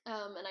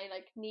 And I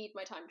like need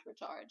my time to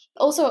recharge.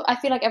 Also, I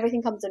feel like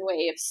everything comes in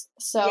waves.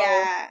 So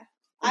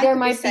there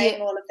might be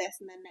saying all of this,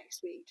 and then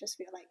next week just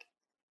feel like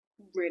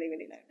really,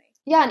 really lonely.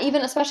 Yeah, and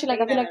even especially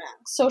like I feel like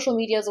social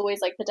media is always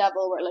like the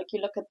devil, where like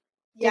you look at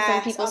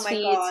different people's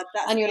feeds,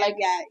 and you're like,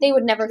 they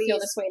would never feel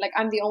this way. Like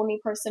I'm the only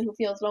person who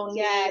feels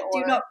lonely.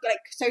 Do not like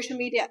social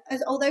media.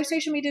 Although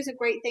social media is a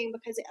great thing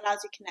because it allows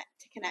you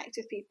to connect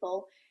with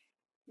people,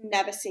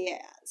 never see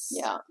it as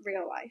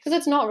real life, because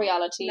it's not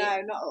reality.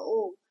 No, not at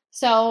all.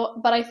 So,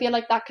 but I feel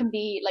like that can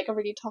be like a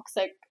really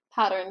toxic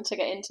pattern to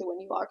get into when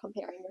you are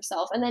comparing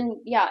yourself, and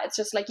then it's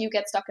just like you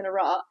get stuck in a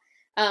rut.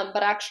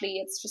 But actually,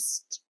 it's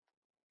just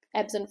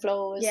ebbs and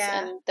flows,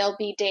 and there'll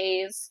be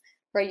days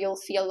where you'll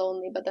feel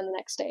lonely, but then the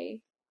next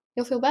day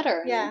you'll feel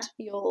better, and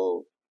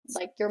you'll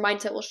like your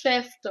mindset will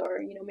shift, or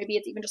you know, maybe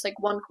it's even just like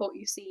one quote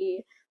you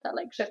see that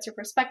like shifts your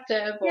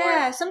perspective.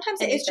 Or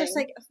sometimes it is just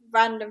like a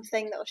random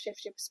thing that will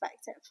shift your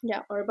perspective.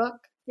 Or a book.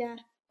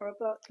 Or a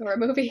book. Or a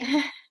movie.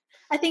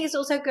 I think it's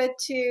also good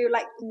to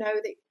like know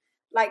that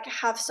like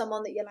have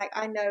someone that you're like,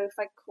 I know if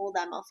I call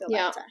them I'll feel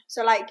Yeah. better.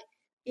 So like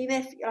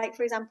even if like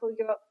for example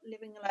you're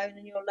living alone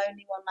and you're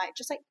lonely one night,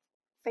 just like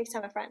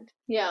FaceTime a friend.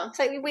 Yeah.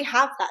 So we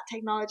have that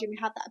technology, we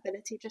have that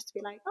ability just to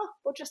be like, oh,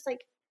 we'll just like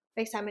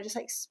FaceTime and just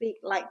like speak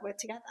like we're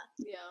together.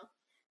 Yeah.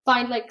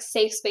 Find like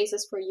safe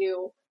spaces for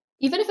you.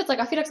 Even if it's like,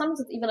 I feel like sometimes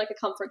it's even like a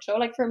comfort show.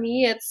 Like for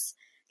me, it's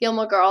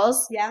Gilmore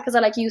Girls. Yeah. Because I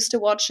like used to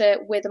watch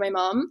it with my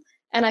mom.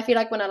 And I feel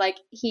like when I like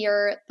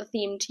hear the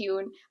theme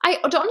tune, I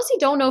honestly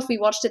don't know if we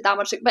watched it that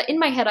much, but in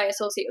my head I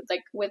associate it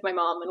like with my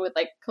mom and with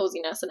like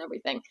coziness and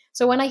everything.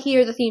 So when I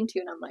hear the theme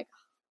tune, I'm like,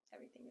 oh,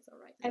 everything is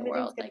alright in the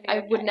world. Like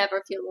I would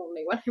never feel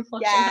lonely when I'm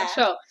watching that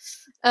show.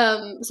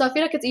 So I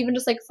feel like it's even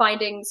just like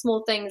finding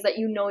small things that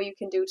you know you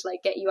can do to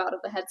like get you out of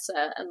the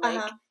headset and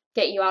like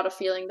get you out of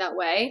feeling that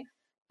way.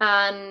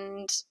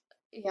 And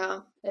yeah,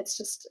 it's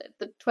just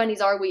the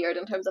 20s are weird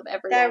in terms of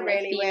everyone. They're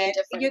really being weird. In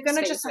different You're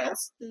gonna spaces.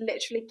 just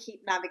literally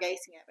keep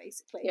navigating it,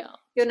 basically. Yeah.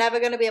 You're never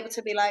gonna be able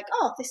to be like,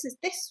 oh, this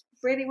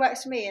really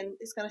works for me, and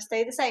it's gonna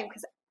stay the same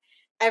because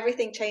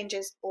everything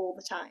changes all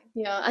the time.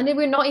 Yeah, and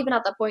we're not even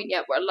at that point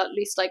yet where at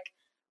least like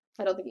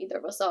I don't think either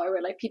of us are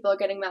where like people are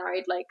getting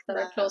married like that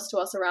are close to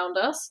us around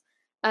us.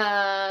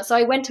 So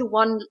I went to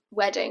one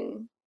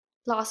wedding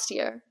last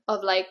year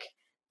of like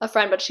a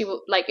friend, but she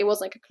like it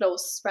wasn't like a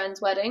close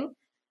friend's wedding.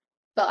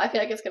 But I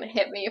feel like it's gonna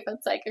hit me if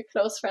it's like a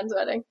close friend's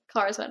wedding,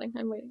 Cara's wedding.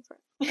 I'm waiting for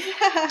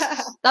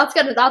it. That's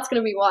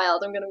gonna be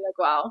wild. I'm gonna be like,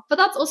 wow. But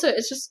that's also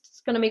it's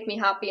just gonna make me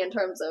happy in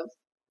terms of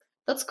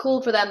that's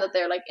cool for them that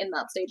they're like in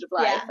that stage of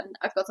life, and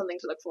I've got something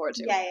to look forward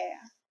to.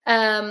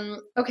 Yeah.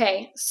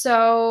 Okay,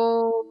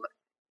 so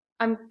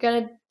I'm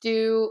gonna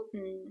do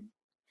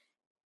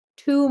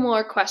 2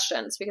 more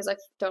questions because I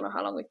don't know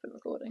how long we've been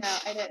recording. No,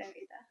 I don't know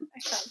either. I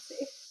can't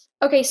see.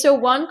 Okay, so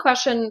one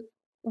question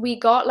we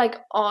got like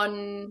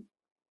on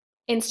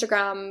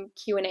Instagram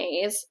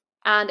Q&As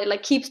and it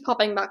like keeps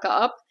popping back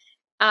up,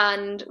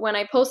 and when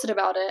I posted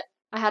about it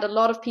I had a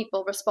lot of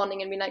people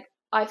responding and being like,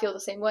 I feel the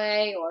same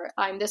way, or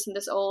I'm this and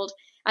this old,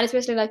 and it's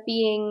basically like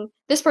being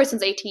this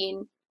person's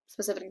 18,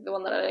 specifically the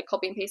one that I like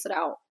copy and pasted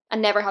out,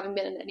 and never having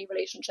been in any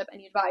relationship,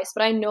 any advice.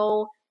 But I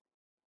know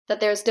that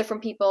there's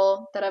different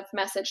people that I've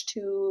messaged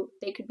to,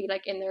 they could be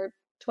like in their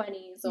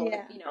 20s or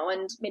you know,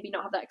 and maybe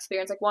not have that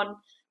experience. Like one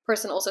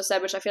person also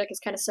said, which I feel like is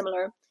kind of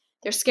similar,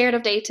 they're scared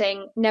of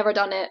dating, never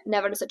done it,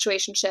 never in a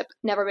situationship,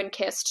 never been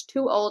kissed,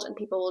 too old, and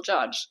people will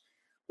judge.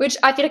 Which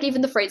I feel like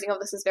even the phrasing of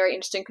this is very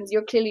interesting because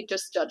you're clearly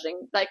just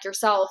judging like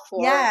yourself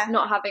for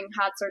not having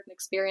had certain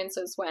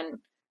experiences when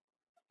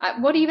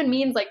what even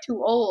means like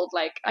too old.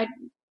 Like I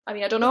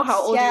mean I don't know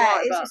how old you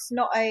are, but it's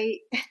not a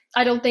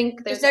I don't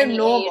think there's no any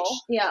normal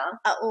age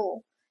at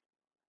all.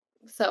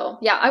 So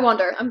yeah, I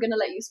wonder. I'm gonna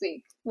let you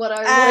speak. What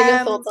are your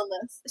thoughts on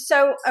this?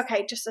 So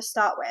okay, just to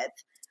start with,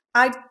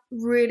 I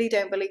really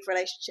don't believe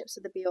relationships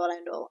are the be all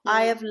end all.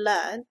 I have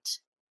learnt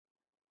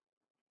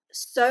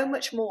so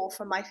much more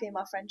from my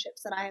female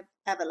friendships than I have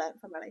ever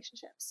learned from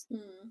relationships.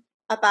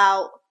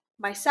 About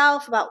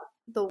myself, about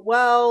the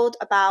world,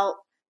 about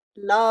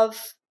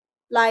love.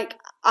 Like,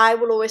 I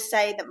will always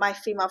say that my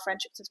female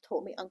friendships have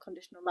taught me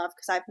unconditional love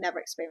because I've never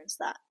experienced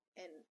that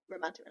in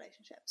romantic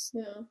relationships.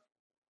 Yeah.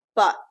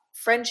 But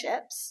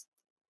friendships,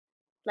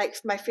 like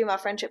my female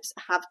friendships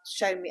have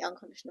shown me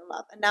unconditional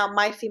love. And now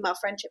my female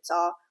friendships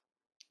are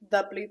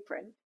the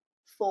blueprint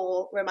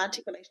for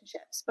romantic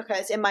relationships,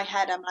 because in my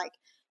head I'm like,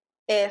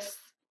 if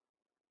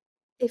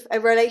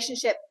a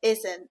relationship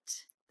isn't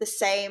the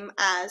same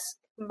as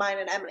mine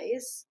and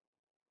Emily's,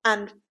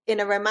 and in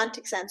a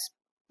romantic sense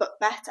but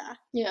better,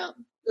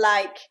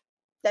 like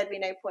there'd be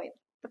no point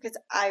because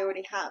I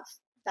already have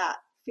that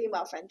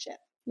female friendship.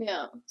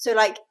 So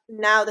like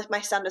now that my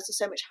standards are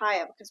so much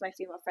higher because my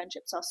female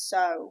friendships are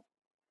so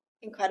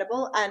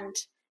incredible, and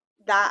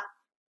that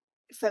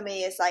for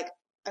me is like,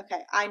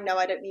 okay, I know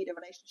I don't need a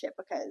relationship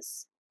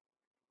because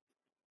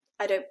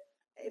I don't,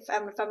 if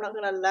I'm not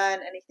going to learn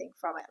anything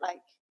from it,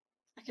 like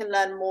I can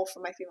learn more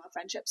from my female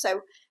friendship.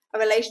 So a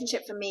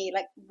relationship for me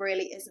like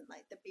really isn't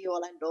like the be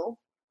all end all.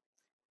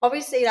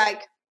 Obviously,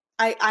 like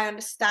I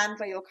understand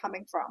where you're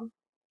coming from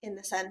in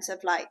the sense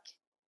of like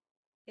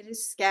it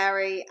is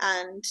scary,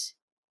 and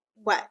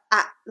what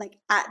at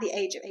the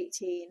age of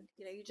 18,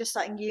 you know, you're just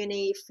starting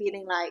uni,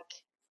 feeling like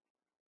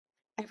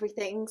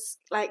everything's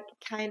like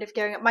kind of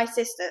going up. My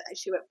sister,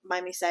 she won't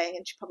mind me saying,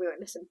 and she probably won't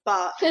listen,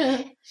 but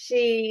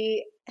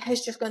she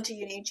has just gone to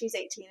uni and she's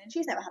 18 and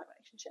she's never had a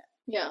relationship.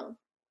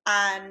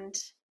 And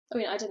I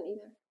mean, I didn't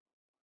either.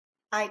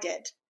 I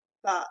did,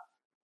 but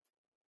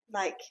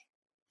like,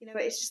 you know,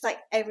 it's just like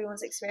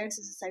everyone's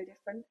experiences are so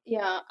different.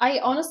 I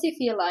honestly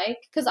feel like,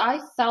 because I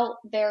felt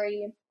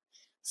very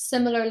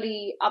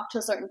similarly up to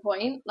a certain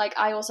point. Like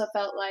I also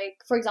felt like,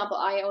 for example,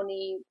 I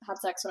only had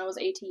sex when I was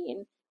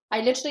 18.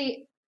 I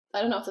literally,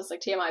 I don't know if this is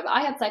like TMI, but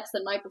I had sex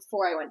the night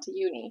before I went to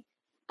uni.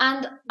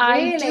 And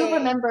I do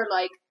remember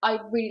like I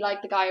really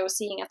liked the guy I was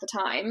seeing at the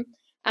time,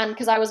 and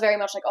because I was very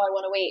much like, oh, I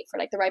want to wait for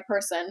like the right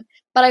person.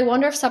 But I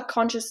wonder if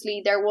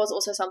subconsciously there was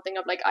also something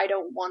of like, I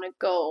don't want to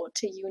go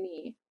to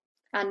uni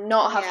and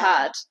not have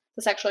had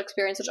the sexual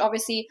experience, which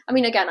obviously, I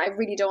mean, again, I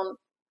really don't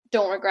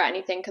don't regret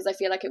anything because I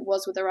feel like it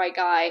was with the right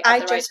guy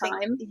at the right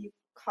time. You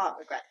can't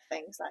regret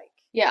things like.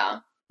 Yeah.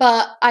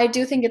 But I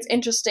do think it's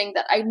interesting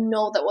that I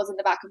know that was in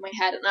the back of my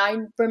head, and I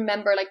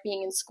remember like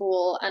being in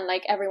school and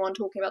like everyone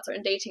talking about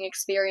certain dating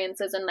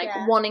experiences and like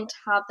wanting to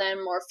have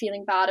them or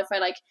feeling bad if I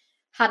like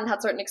hadn't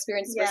had certain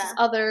experiences versus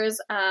others.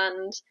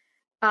 And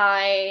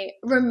I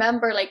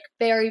remember like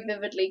very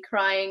vividly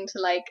crying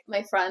to like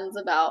my friends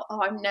about,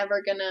 oh, I'm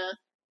never gonna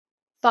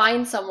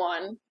find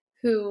someone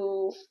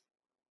who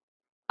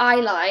I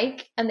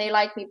like and they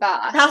like me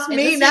back. That's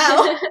me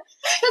now. Because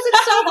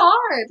it's so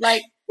hard.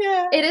 Like,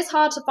 it is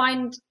hard to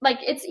find, like,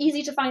 it's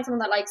easy to find someone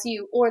that likes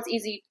you, or it's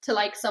easy to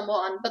like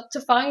someone, but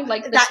to find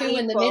like the that two equal.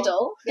 In the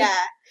middle. Yeah.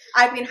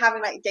 I've been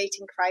having like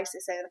dating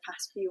crisis over the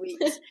past few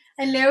weeks.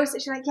 And Leo was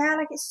like, yeah,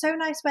 like it's so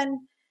nice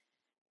when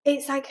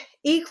it's like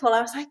equal.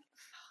 I was like,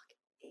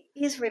 fuck,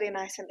 it is really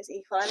nice when it's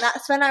equal. And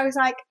that's when I was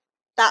like,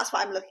 that's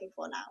what I'm looking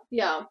for now.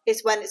 Yeah.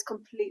 Is when it's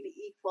completely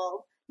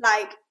equal.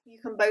 Like, you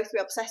can both be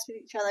obsessed with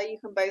each other, you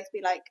can both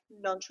be like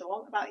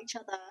nonchalant about each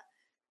other,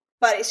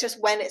 but it's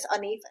just when it's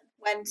uneven,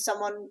 when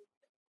someone,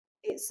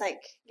 it's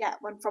like,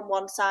 when from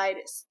one side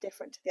it's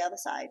different to the other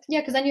side. Yeah,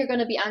 because then you're going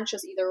to be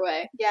anxious either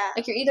way. Yeah.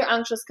 Like, you're either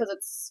anxious because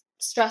it's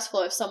stressful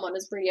if someone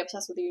is really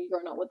obsessed with you,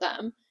 you're not with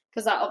them,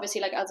 because that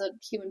obviously, like, as a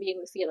human being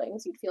with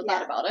feelings, you'd feel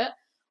bad about it.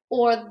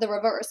 Or the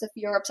reverse, if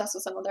you're obsessed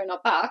with someone, they're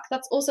not back.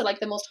 That's also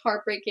like the most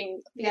heartbreaking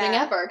feeling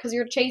ever, because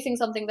you're chasing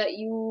something that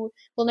you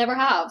will never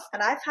have.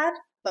 And I've had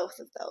both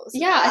of those.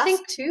 Yeah, I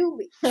think 2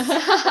 weeks.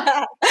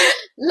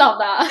 Love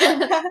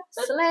that.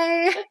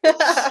 Slay.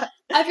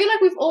 I feel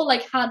like we've all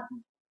like had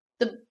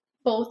the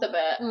both of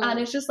it, and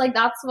it's just like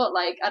that's what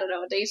like I don't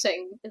know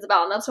dating is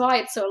about, and that's why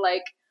it's so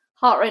like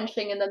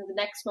heart-wrenching, and then the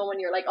next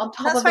moment you're like on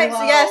top of the world.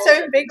 So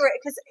invigorating,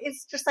 because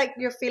it's just like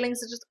your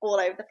feelings are just all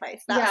over the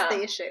place. That's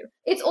the issue.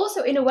 It's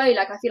also in a way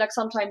like I feel like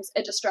sometimes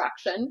a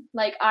distraction.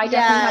 Like I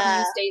definitely have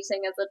used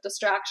dating as a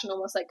distraction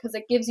almost, like because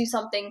it gives you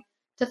something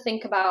to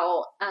think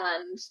about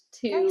and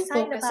to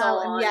focus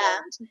on and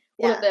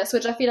all of this,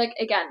 which I feel like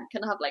again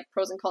can have like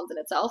pros and cons in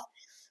itself.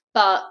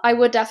 But I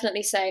would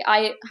definitely say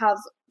I have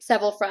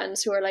several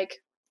friends who are like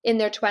in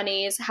their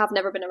 20s, have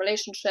never been in a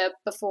relationship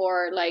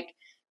before, like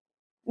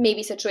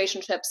maybe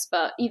situationships,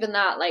 but even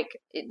that, like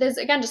there's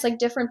again just like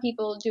different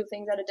people do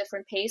things at a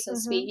different pace and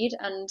speed.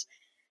 And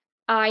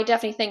I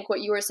definitely think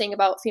what you were saying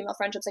about female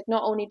friendships, like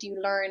not only do you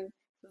learn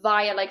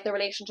via like the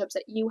relationships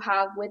that you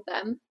have with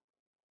them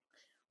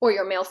or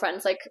your male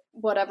friends, like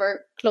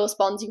whatever close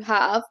bonds you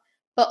have,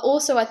 but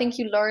also I think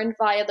you learn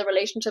via the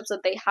relationships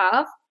that they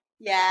have.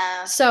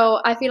 Yeah. So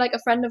I feel like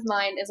a friend of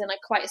mine is in like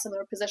quite a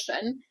similar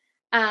position,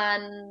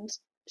 and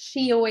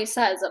she always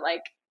says that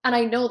like, and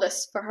I know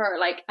this for her,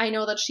 like I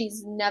know that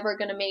she's never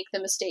going to make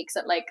the mistakes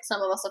that like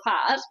some of us have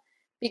had,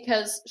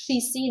 because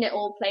she's seen it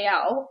all play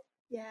out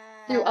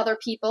through other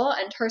people,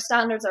 and her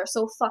standards are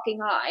so fucking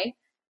high,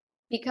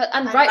 because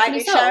and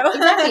rightfully so.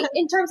 Exactly.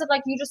 In terms of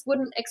like you just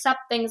wouldn't accept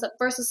things that,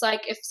 versus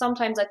like if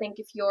sometimes I think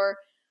if you're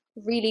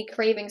really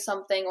craving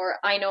something, or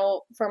I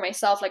know for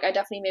myself, like I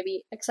definitely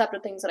maybe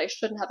accepted things that I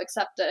shouldn't have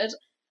accepted,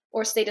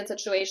 or stayed in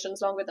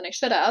situations longer than I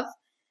should have.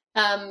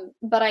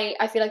 But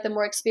I feel like the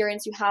more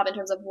experience you have in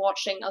terms of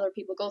watching other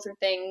people go through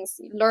things,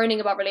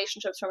 learning about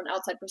relationships from an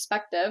outside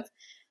perspective,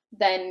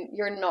 then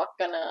you're not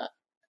gonna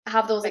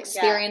have those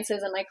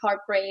experiences and like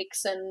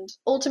heartbreaks and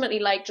ultimately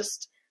like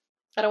just,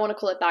 I don't want to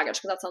call it baggage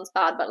because that sounds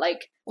bad, but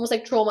like almost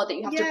like trauma that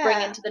you have to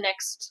bring into the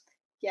next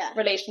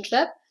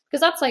relationship, because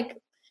that's like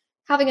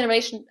having a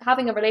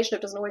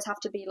relationship doesn't always have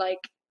to be like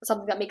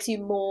something that makes you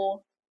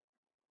more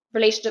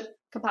relationship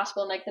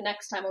compatible like the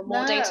next time, or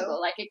more dateable.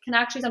 Like it can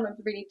actually sometimes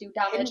really do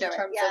damage in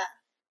terms of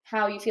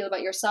how you feel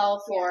about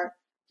yourself or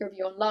your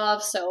view on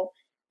love. So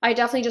I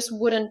definitely just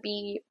wouldn't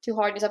be too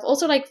hard on yourself.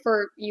 Also, like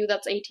for you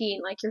that's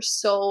 18, like you're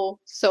so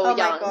young. Oh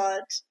my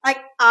god. Like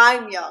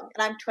I'm young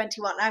and I'm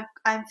 21.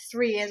 I'm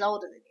 3 years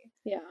older than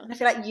you. Yeah. And I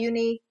feel like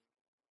uni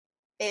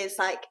is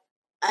like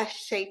a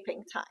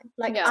shaping time.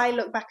 Like I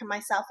look back at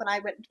myself when I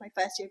went into my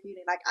first year of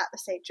uni, like at the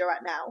stage you're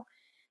at now,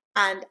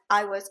 and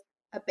I was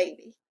a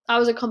baby. I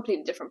was a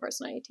completely different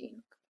person at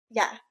 18.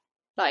 Yeah.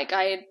 Like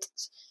I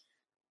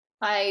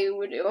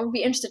would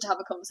be interested to have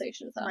a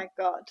conversation with that. Oh my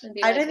god.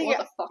 Like, I don't think what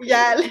the fuck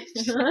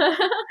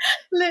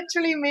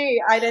literally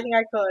me. I don't think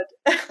I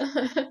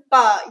could.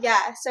 But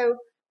yeah, so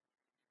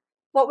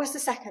what was the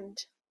second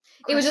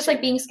question? It was just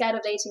like being scared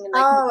of dating and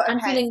like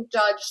and feeling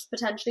judged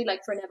potentially,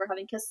 like for never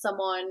having kissed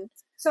someone.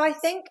 So I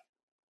think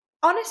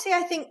honestly,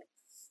 I think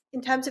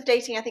in terms of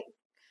dating, I think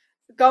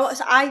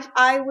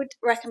I would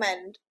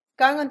recommend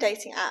going on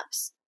dating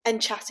apps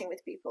and chatting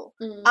with people.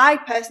 I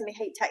personally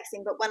hate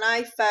texting, but when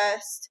I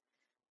first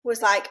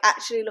was like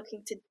actually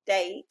looking to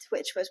date,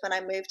 which was when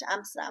I moved to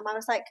Amsterdam, I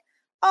was like,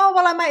 oh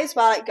well, I might as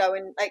well like go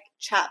and like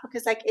chat,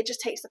 because like it just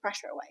takes the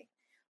pressure away.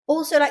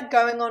 Also, like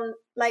going on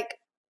like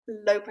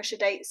low pressure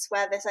dates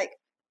where there's like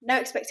no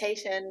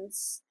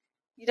expectations,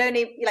 you don't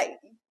need like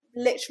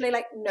literally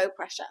like no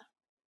pressure,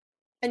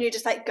 and you're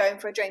just like going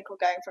for a drink or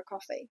going for a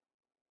coffee.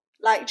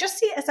 Like just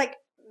see it as like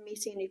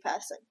meeting a new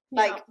person,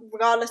 like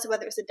regardless of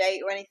whether it's a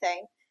date or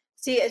anything.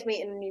 see it as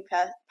meeting a new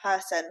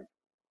person.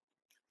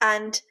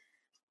 And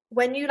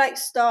when you like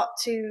start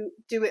to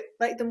do it,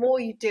 like the more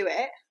you do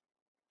it,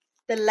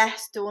 the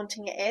less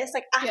daunting it is.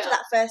 Like after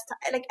that first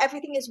time, like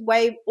everything is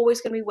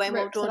always going to be way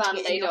more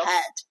daunting in your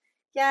head.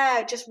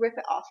 Yeah, just rip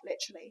it off,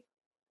 literally,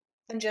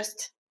 and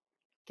just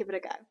give it a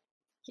go.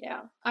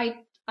 Yeah,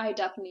 I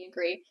definitely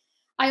agree.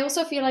 I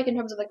also feel like in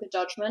terms of like the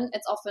judgment,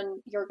 it's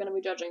often you're going to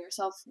be judging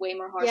yourself way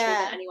more harshly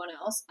than anyone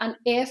else. And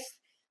if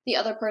the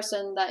other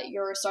person that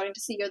you're starting to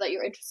see or that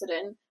you're interested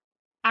in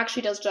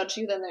actually does judge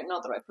you, then they're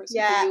not the right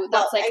person for you.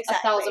 That's like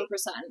exactly. 1,000%.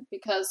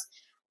 Because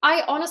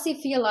I honestly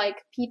feel like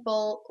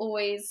people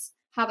always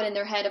have it in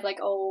their head of like,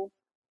 oh,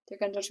 they're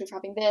going to judge me for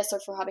having this or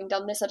for having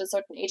done this at a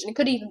certain age. And it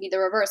could even be the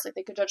reverse. Like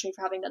they could judge me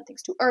for having done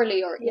things too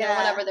early or, you know,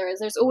 whatever there is.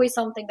 There's always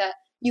something that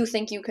you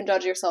think you can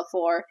judge yourself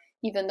for,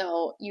 even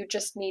though you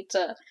just need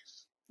to,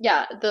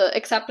 the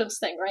acceptance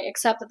thing, right?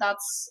 Accept that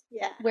that's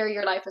where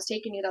your life has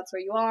taken you. That's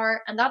where you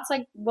are. And that's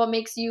like what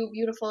makes you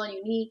beautiful and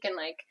unique and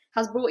like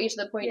has brought you to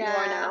the point you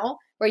are now,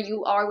 where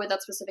you are with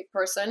that specific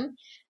person.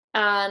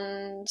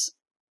 And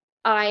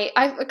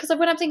because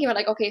when I'm thinking about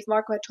like, okay, if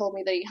Marco had told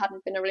me that he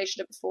hadn't been in a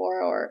relationship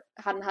before or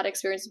hadn't had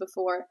experiences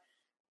before,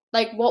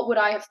 like what would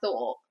I have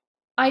thought?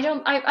 I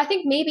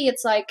think maybe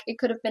it's like it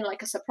could have been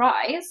like a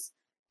surprise,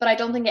 but I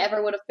don't think it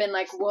ever would have been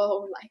like,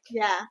 whoa,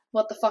 like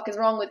what the fuck is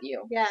wrong with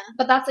you?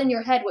 But that's in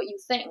your head what you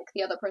think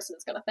the other person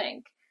is gonna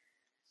think.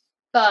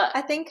 But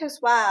I think as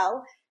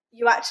well,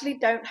 you actually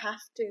don't have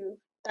to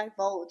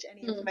divulge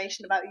any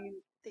information about you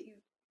that you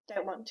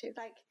don't want to.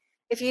 Like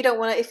if you don't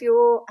want to, if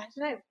you're, I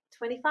don't know,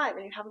 25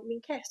 and you haven't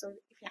been kissed, or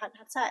if you haven't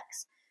had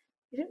sex,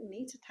 you don't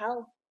need to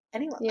tell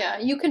anyone. Yeah,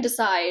 you can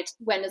decide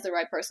when is the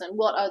right person,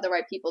 what are the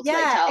right people to tell.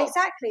 Yeah,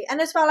 exactly. And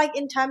as well, like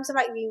in terms of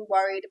like being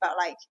worried about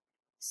like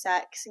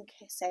sex and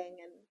kissing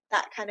and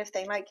that kind of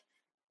thing, like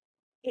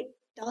it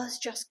does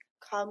just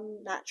come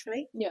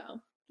naturally. Yeah.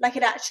 Like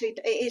it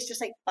is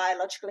just like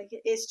biological. Like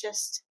it is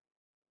just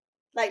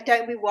like,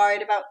 don't be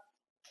worried about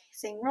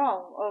kissing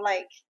wrong or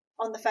like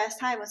on the first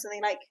time or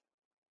something. Like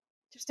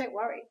just don't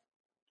worry.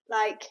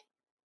 Like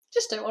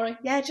just don't worry.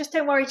 Yeah, just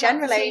don't worry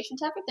generally.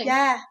 To everything.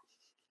 Yeah,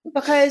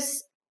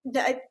 because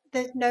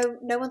there's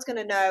no one's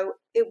gonna know.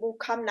 It will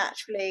come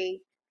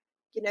naturally.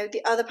 You know,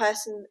 the other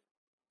person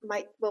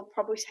will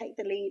probably take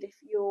the lead if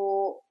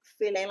you're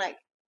feeling like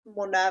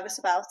more nervous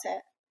about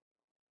it.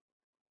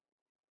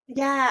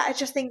 Yeah, I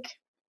just think.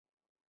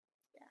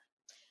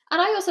 And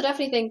I also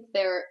definitely think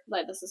they're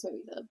like, this is maybe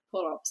the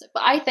polar opposite,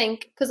 but I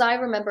think because I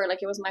remember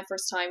like it was my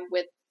first time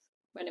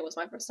when it was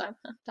my first time,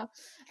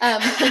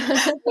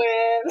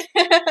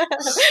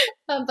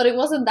 but it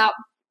wasn't that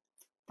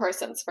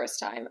person's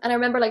first time, and I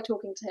remember like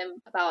talking to him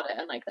about it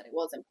and like that it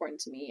was important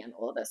to me and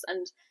all of this,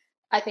 and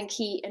I think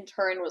he in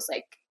turn was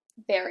like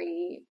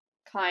very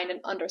kind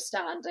and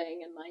understanding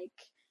and like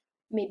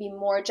maybe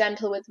more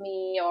gentle with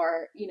me,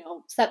 or you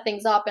know, set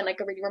things up in like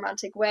a really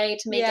romantic way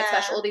to make it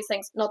special. All these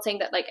things, not saying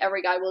that like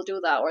every guy will do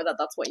that or that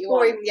that's what you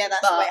want, or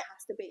that's the way it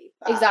has to be,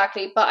 but...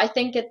 Exactly. But I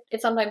think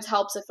it sometimes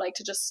helps if like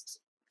to just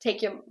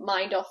take your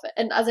mind off it,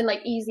 and as in like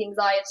ease the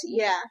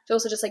anxiety. To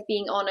also just like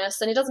being honest,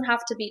 and it doesn't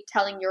have to be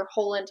telling your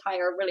whole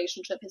entire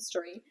relationship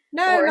history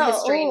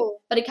history,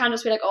 but it can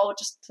just be like, oh,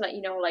 just to let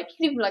you know, like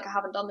you can be like, I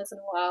haven't done this in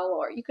a while,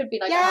 or you could be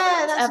like, I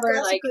haven't done this ever.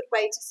 That's a good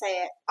way to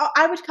say it.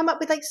 I would come up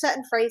with like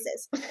certain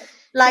phrases.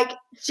 Like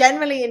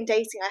generally in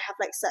dating, I have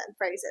like certain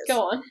phrases.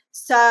 Go on.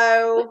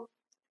 So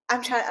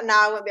I'm trying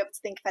now. I won't be able to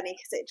think of any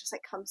because it just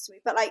like comes to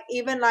me. But like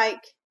even like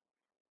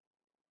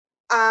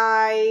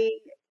I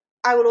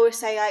would always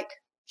say like,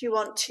 do you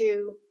want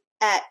to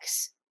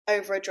X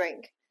over a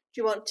drink?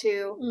 Do you want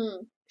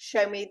to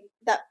show me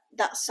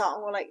that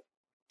song or like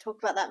talk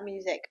about that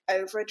music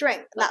over a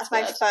drink? And that's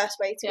my first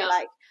way to be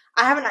like,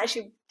 I haven't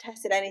actually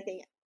tested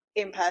anything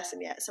in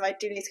person yet, so I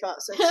do need to come up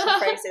with some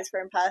phrases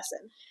for in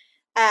person.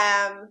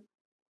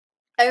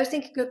 I always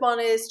think a good one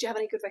is, do you have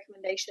any good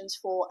recommendations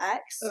for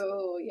X?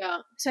 Oh, yeah.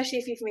 Especially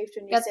if you've moved to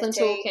a new city. Gets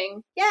them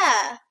talking.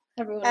 Yeah.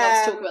 Everyone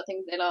loves to talk about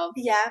things they love.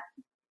 Yeah.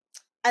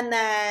 And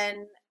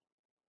then,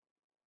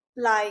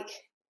 like,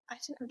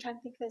 I'm trying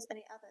to think if there's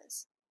any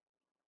others.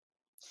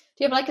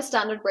 Do you have, like, a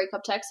standard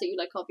breakup text that you,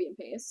 like, copy and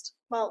paste?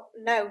 Well,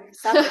 no,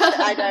 sadly,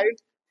 I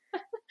don't.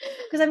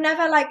 Because I've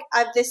never, like,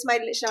 this is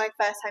literally my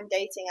first time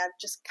dating. I've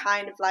just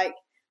kind of, like,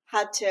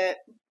 had to,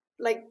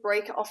 like,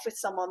 break it off with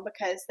someone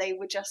because they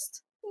were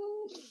just...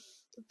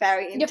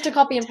 very you have to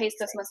copy and paste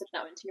this message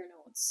now into your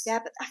notes. Yeah,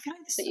 but I feel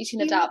like this so you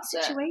can adapt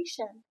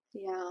situation.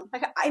 Yeah.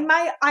 Like in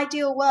my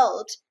ideal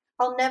world,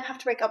 I'll never have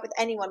to break up with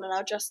anyone and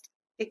I'll just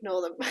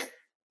ignore them.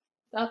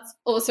 That's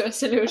also a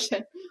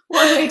solution.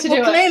 One way to do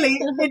it. Clearly,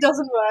 it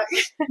doesn't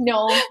work.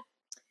 No.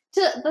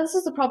 This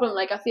is the problem.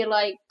 Like, I feel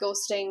like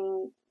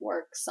ghosting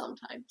works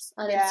sometimes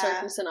and in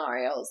certain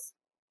scenarios.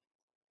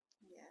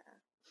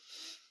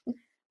 Yeah.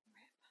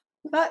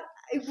 But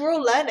we're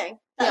all learning.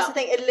 That's the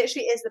thing. It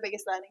literally is the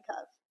biggest learning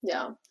curve.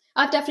 Yeah.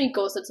 I've definitely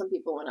ghosted some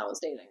people when I was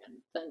dating, and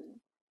then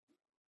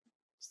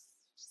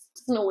it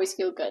doesn't always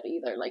feel good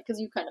either. Like, because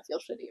you kind of feel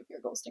shitty if you're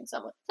ghosting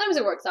someone. Sometimes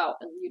it works out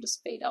and you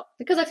just fade out.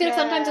 Because I feel like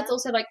sometimes it's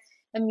also like,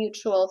 a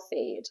mutual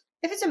fade.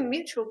 If it's a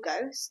mutual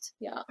ghost,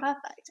 Yeah.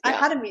 perfect. Yeah. I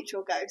had a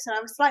mutual ghost and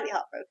I was slightly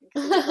heartbroken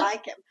because I didn't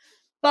like him.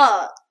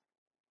 But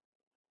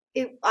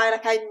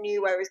I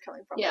knew where he was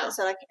coming from. Yeah.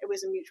 So like it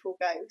was a mutual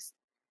ghost.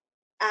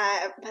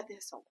 But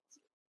this one,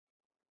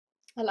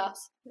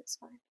 Alas, it's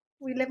fine.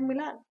 We live and we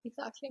learn.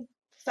 exactly.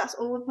 That's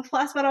all.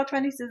 That's what our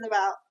 20s is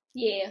about.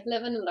 Yeah,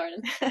 living and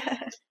learning.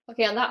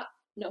 Okay, on that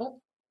note.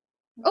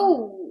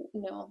 Oh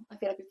no, I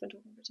feel like we've been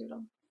talking for too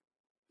long.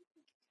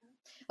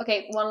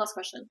 Okay, one last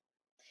question.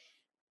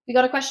 We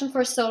got a question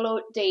for solo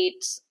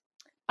date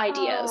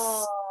ideas.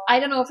 Oh. I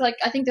don't know if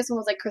I think this one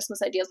was like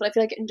Christmas ideas, but I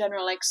feel like in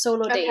general like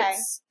solo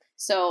dates.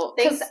 So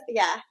things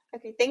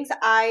that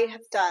I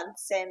have done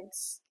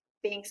since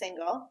being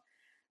single.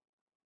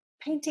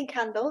 Painting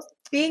candles,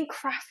 being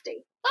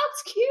crafty.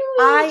 That's cute.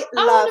 I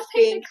love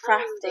being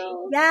crafty.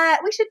 Yeah,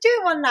 we should do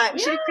it one night. We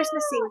should do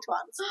Christmas themed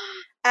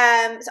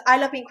ones. So I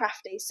love being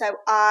crafty. So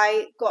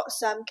I got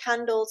some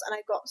candles and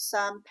I got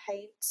some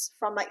paints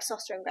from like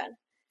Soster and Gren.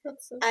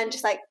 That's so and cute.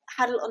 just like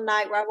had a little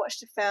night where I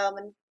watched a film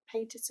and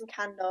painted some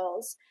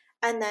candles,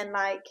 and then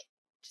like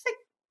just like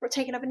we're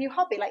taking up a new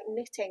hobby like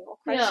knitting or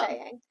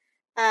crocheting.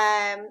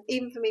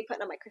 Even for me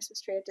putting on my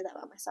Christmas tree, I did that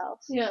by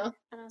myself. Yeah.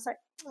 And I was like,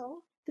 oh,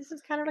 this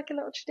is kind of like a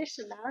little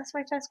tradition now. It's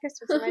my first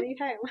Christmas in my new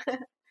home.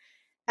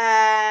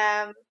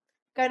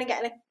 Going and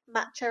getting a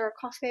matcha or a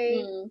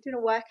coffee, doing a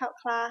workout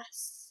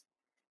class,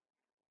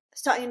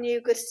 starting a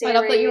new good series. I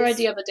love that your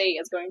idea of a date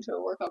is going to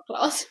a workout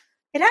class.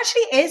 It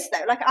actually is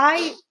though. Like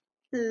I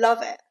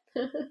love it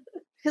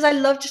because I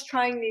love just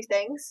trying new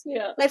things.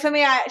 Yeah. Like for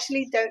me, I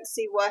actually don't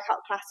see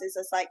workout classes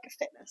as like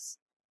fitness.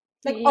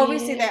 Like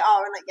obviously they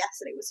are, and like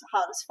yesterday was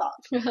hard as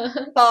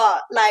fuck.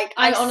 But like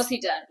I'm honestly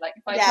dead. Like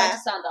if I tried to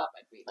stand up,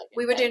 I'd be like.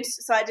 We were doing.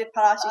 So I did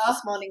Pilates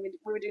this morning.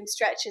 We were doing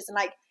stretches, and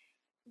like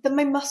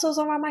my muscles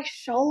around my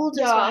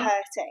shoulders were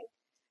hurting.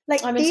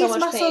 Like I'm in these so much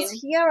muscles pain.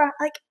 here are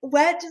like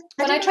where?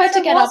 When I tried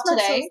to get up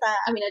today,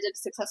 I mean I did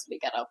successfully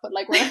get up, but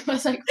like when I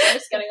was like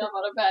first getting up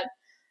out of bed,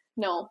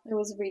 no, it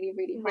was really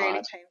really hard.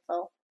 Really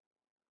painful.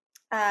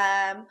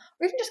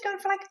 Or even just going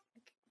for like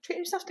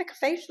treating yourself to like a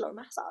facial or a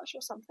massage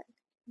or something.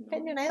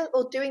 Getting your nails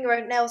or doing your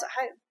own nails at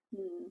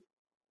home.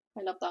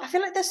 I love that. I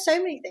feel like there's so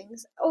many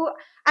things. Or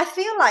I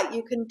feel like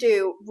you can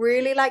do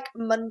really like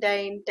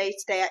mundane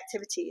day-to-day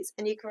activities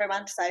and you can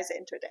romanticize it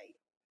into a date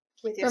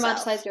with yourself.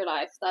 Romanticize your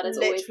life. That is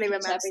literally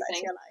always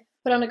romanticize your life.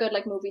 Put on a good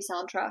like movie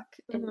soundtrack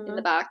in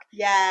the back.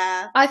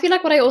 Yeah. I feel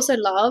like what I also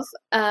love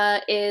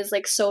is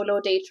like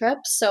solo day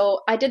trips.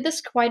 So I did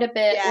this quite a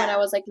bit when I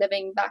was like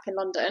living back in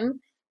London.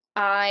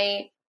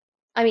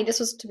 I mean, this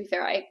was, to be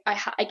fair,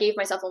 I gave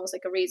myself almost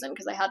like a reason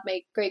because I had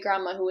my great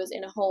grandma who was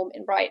in a home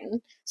in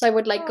Brighton, so I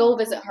would like go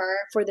visit her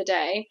for the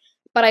day.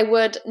 But I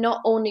would not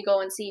only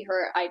go and see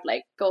her, I'd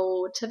like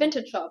go to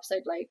vintage shops.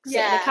 I'd like sit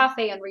in a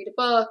cafe and read a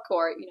book,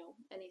 or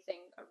anything,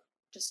 or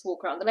just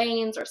walk around the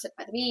lanes, or sit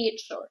by the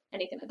beach, or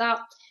anything like that.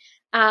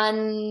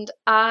 And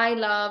I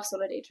love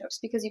solo day trips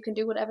because you can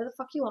do whatever the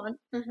fuck you want,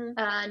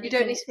 and you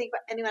don't need to think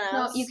about anyone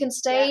else. No, you can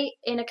stay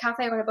in a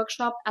cafe or in a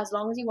bookshop as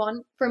long as you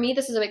want. For me,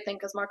 this is a big thing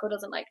because Marco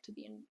doesn't like to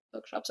be in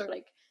bookshops, or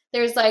like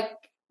there's like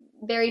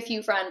very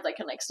few friends that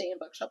can like stay in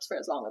bookshops for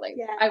as long as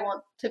I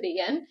want to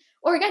be in.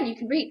 Or again, you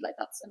can read, like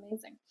that's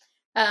amazing.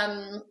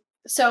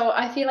 So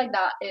I feel like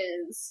that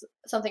is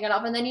something I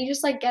love, and then you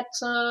just like get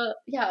to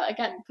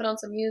again put on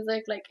some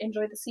music, like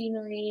enjoy the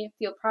scenery,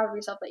 feel proud of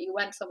yourself that you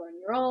went somewhere on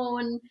your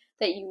own,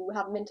 that you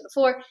haven't been to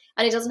before.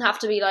 And it doesn't have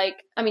to be like,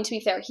 I mean, to be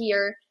fair,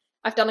 here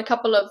I've done a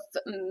couple of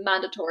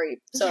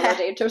mandatory solo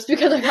day trips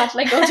because I've had to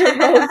like go to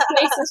road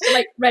places to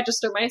like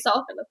register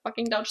myself in the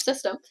fucking Dutch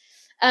system.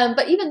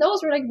 But even those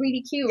were like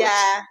really cute.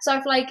 Yeah. So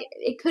I feel like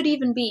it could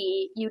even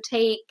be you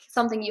take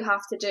something you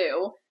have to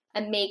do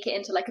and make it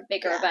into like a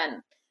bigger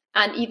event.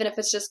 And even if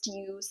it's just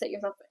you sit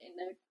yourself in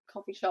a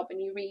coffee shop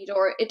and you read,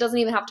 or it doesn't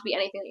even have to be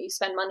anything that you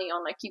spend money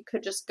on. Like you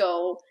could just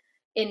go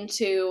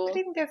into. You could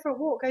even go for a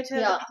walk. Go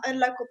to a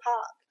local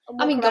park.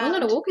 I mean, going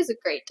on a walk is a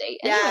great date,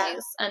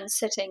 anyways. And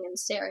sitting and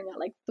staring at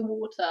like the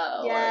water,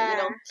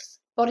 or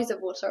bodies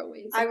of water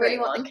always. I really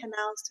want the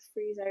canals to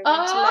freeze over to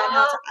learn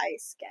how to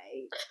ice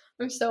skate.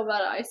 I'm so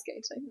bad at ice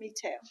skating. Me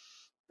too.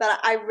 But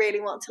I really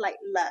want to like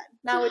learn.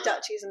 Now we're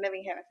Dutchies and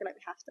living here, I feel like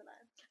we have to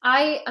learn.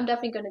 I am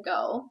definitely going to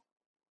go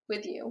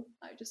with you.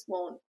 I just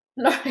won't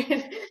learn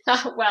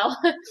that well.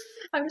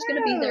 I'm just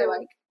going to be there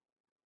like.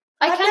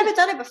 I've never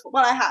done it before.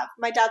 Well, I have.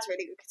 My dad's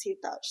really good because he's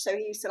Dutch, so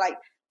he used to like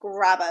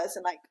grab us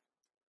and like.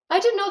 I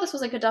didn't know this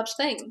was like a Dutch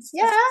thing.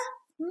 Yeah.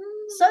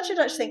 Such a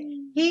Dutch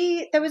thing.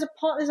 There's a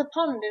pond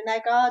in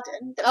their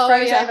garden that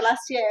froze over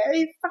last year.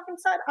 He fucking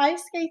started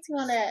ice skating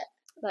on it.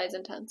 That is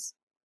intense.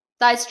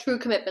 That is true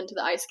commitment to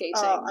the ice skating.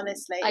 Oh,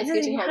 honestly.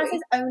 He has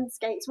his own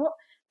skates. What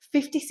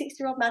 50,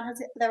 60-year-old man has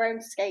their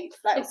own skates?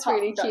 Like, it's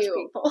really Dutch cute.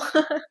 People.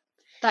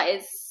 That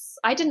is.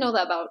 I didn't know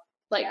that about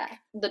like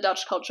the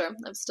Dutch culture.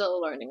 I'm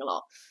still learning a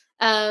lot.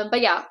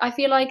 But yeah, I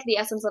feel like the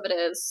essence of it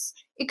is,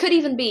 it could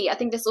even be, I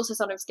think this also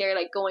sounded scary,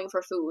 like going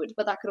for food,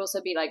 but that could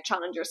also be like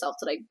challenge yourself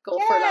to like go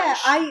for lunch.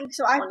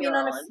 I've been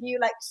on a few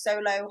like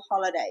solo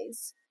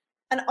holidays,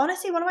 And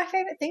honestly, one of my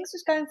favourite things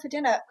was going for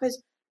dinner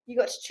because you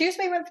got to choose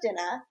where you went for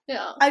dinner.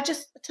 Yeah. I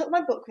just took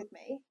my book with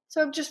me.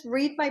 So I would just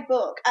read my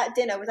book at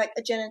dinner with like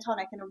a gin and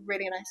tonic and a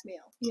really nice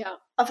meal. Yeah.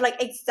 Of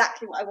like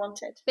exactly what I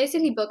wanted.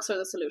 Basically, books are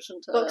the solution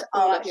to Books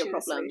all are of your actually the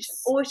problems. solution.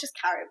 Always just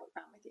carry a book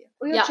around with you.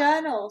 Or your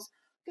journals.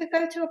 You could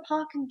go to a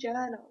park and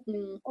journal.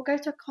 Or go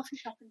to a coffee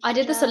shop and I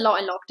did this a journal.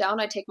 lot in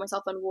lockdown. I'd take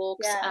myself on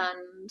walks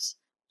and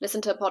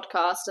listen to a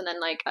podcast and then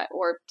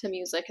or to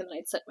music, and then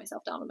I'd sit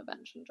myself down on a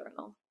bench and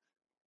journal.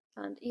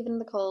 And even in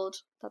the cold,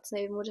 that's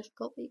maybe more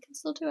difficult, but you can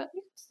still do it.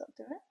 You can still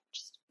do it.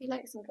 Just be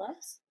like some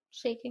gloves.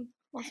 Shaking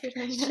whilst you're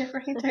doing it.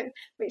 Shivering. Don't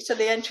make sure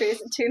the entry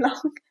isn't too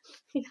long.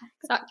 Yeah,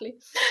 exactly.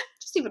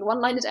 Just even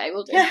one line a day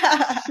will do.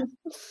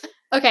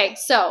 Okay,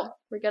 so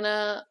we're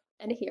gonna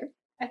end it here.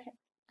 Okay.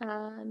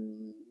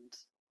 And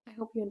I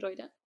hope you enjoyed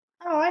it.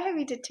 Oh, I hope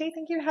you did too.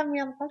 Thank you for having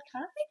me on the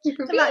podcast. Thank you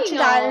for the being Matcha on.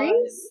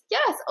 Diaries.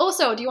 Yes.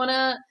 Also, do you want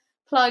to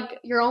plug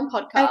your own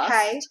podcast?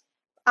 Okay.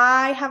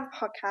 I have a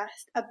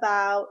podcast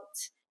about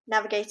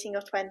navigating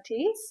your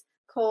 20s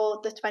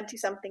called the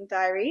 20-something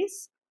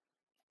Diaries.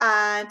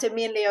 And so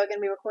me and Leo are going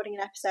to be recording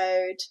an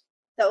episode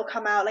that will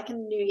come out like in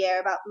the new year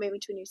about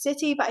moving to a new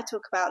city. But I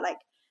talk about like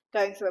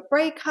going through a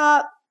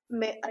breakup,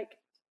 like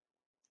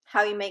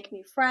how you make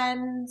new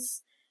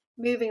friends,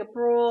 moving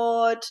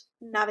abroad,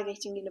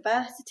 navigating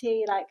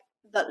university, like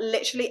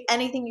literally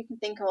anything you can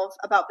think of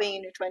about being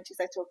in your 20s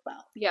I talk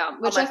about. Yeah,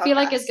 which I feel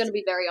like is going to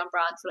be very on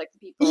brand for like the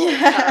people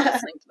that are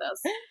listening to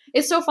this.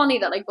 It's so funny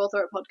that like both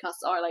our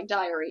podcasts are like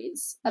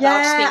diaries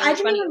about just being in your 20s. I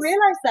didn't even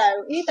realise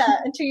though either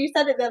until you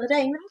said it the other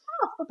day. And you're like,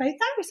 oh, we're both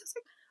diaries. I was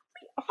like,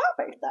 we are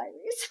both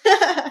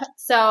diaries.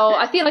 So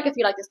I feel like if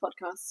you like this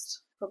podcast,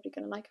 you're probably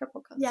going to like our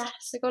podcast. Yeah.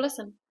 So go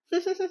listen.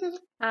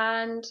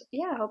 And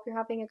yeah, I hope you're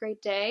having a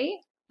great day.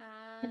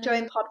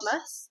 Enjoying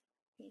Podmas.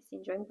 Yes,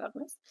 enjoying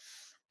Podmas.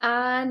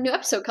 And new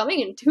episode coming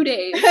in 2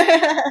 days.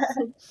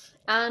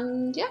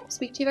 And yeah,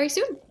 speak to you very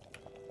soon.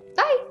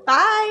 Bye.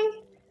 Bye.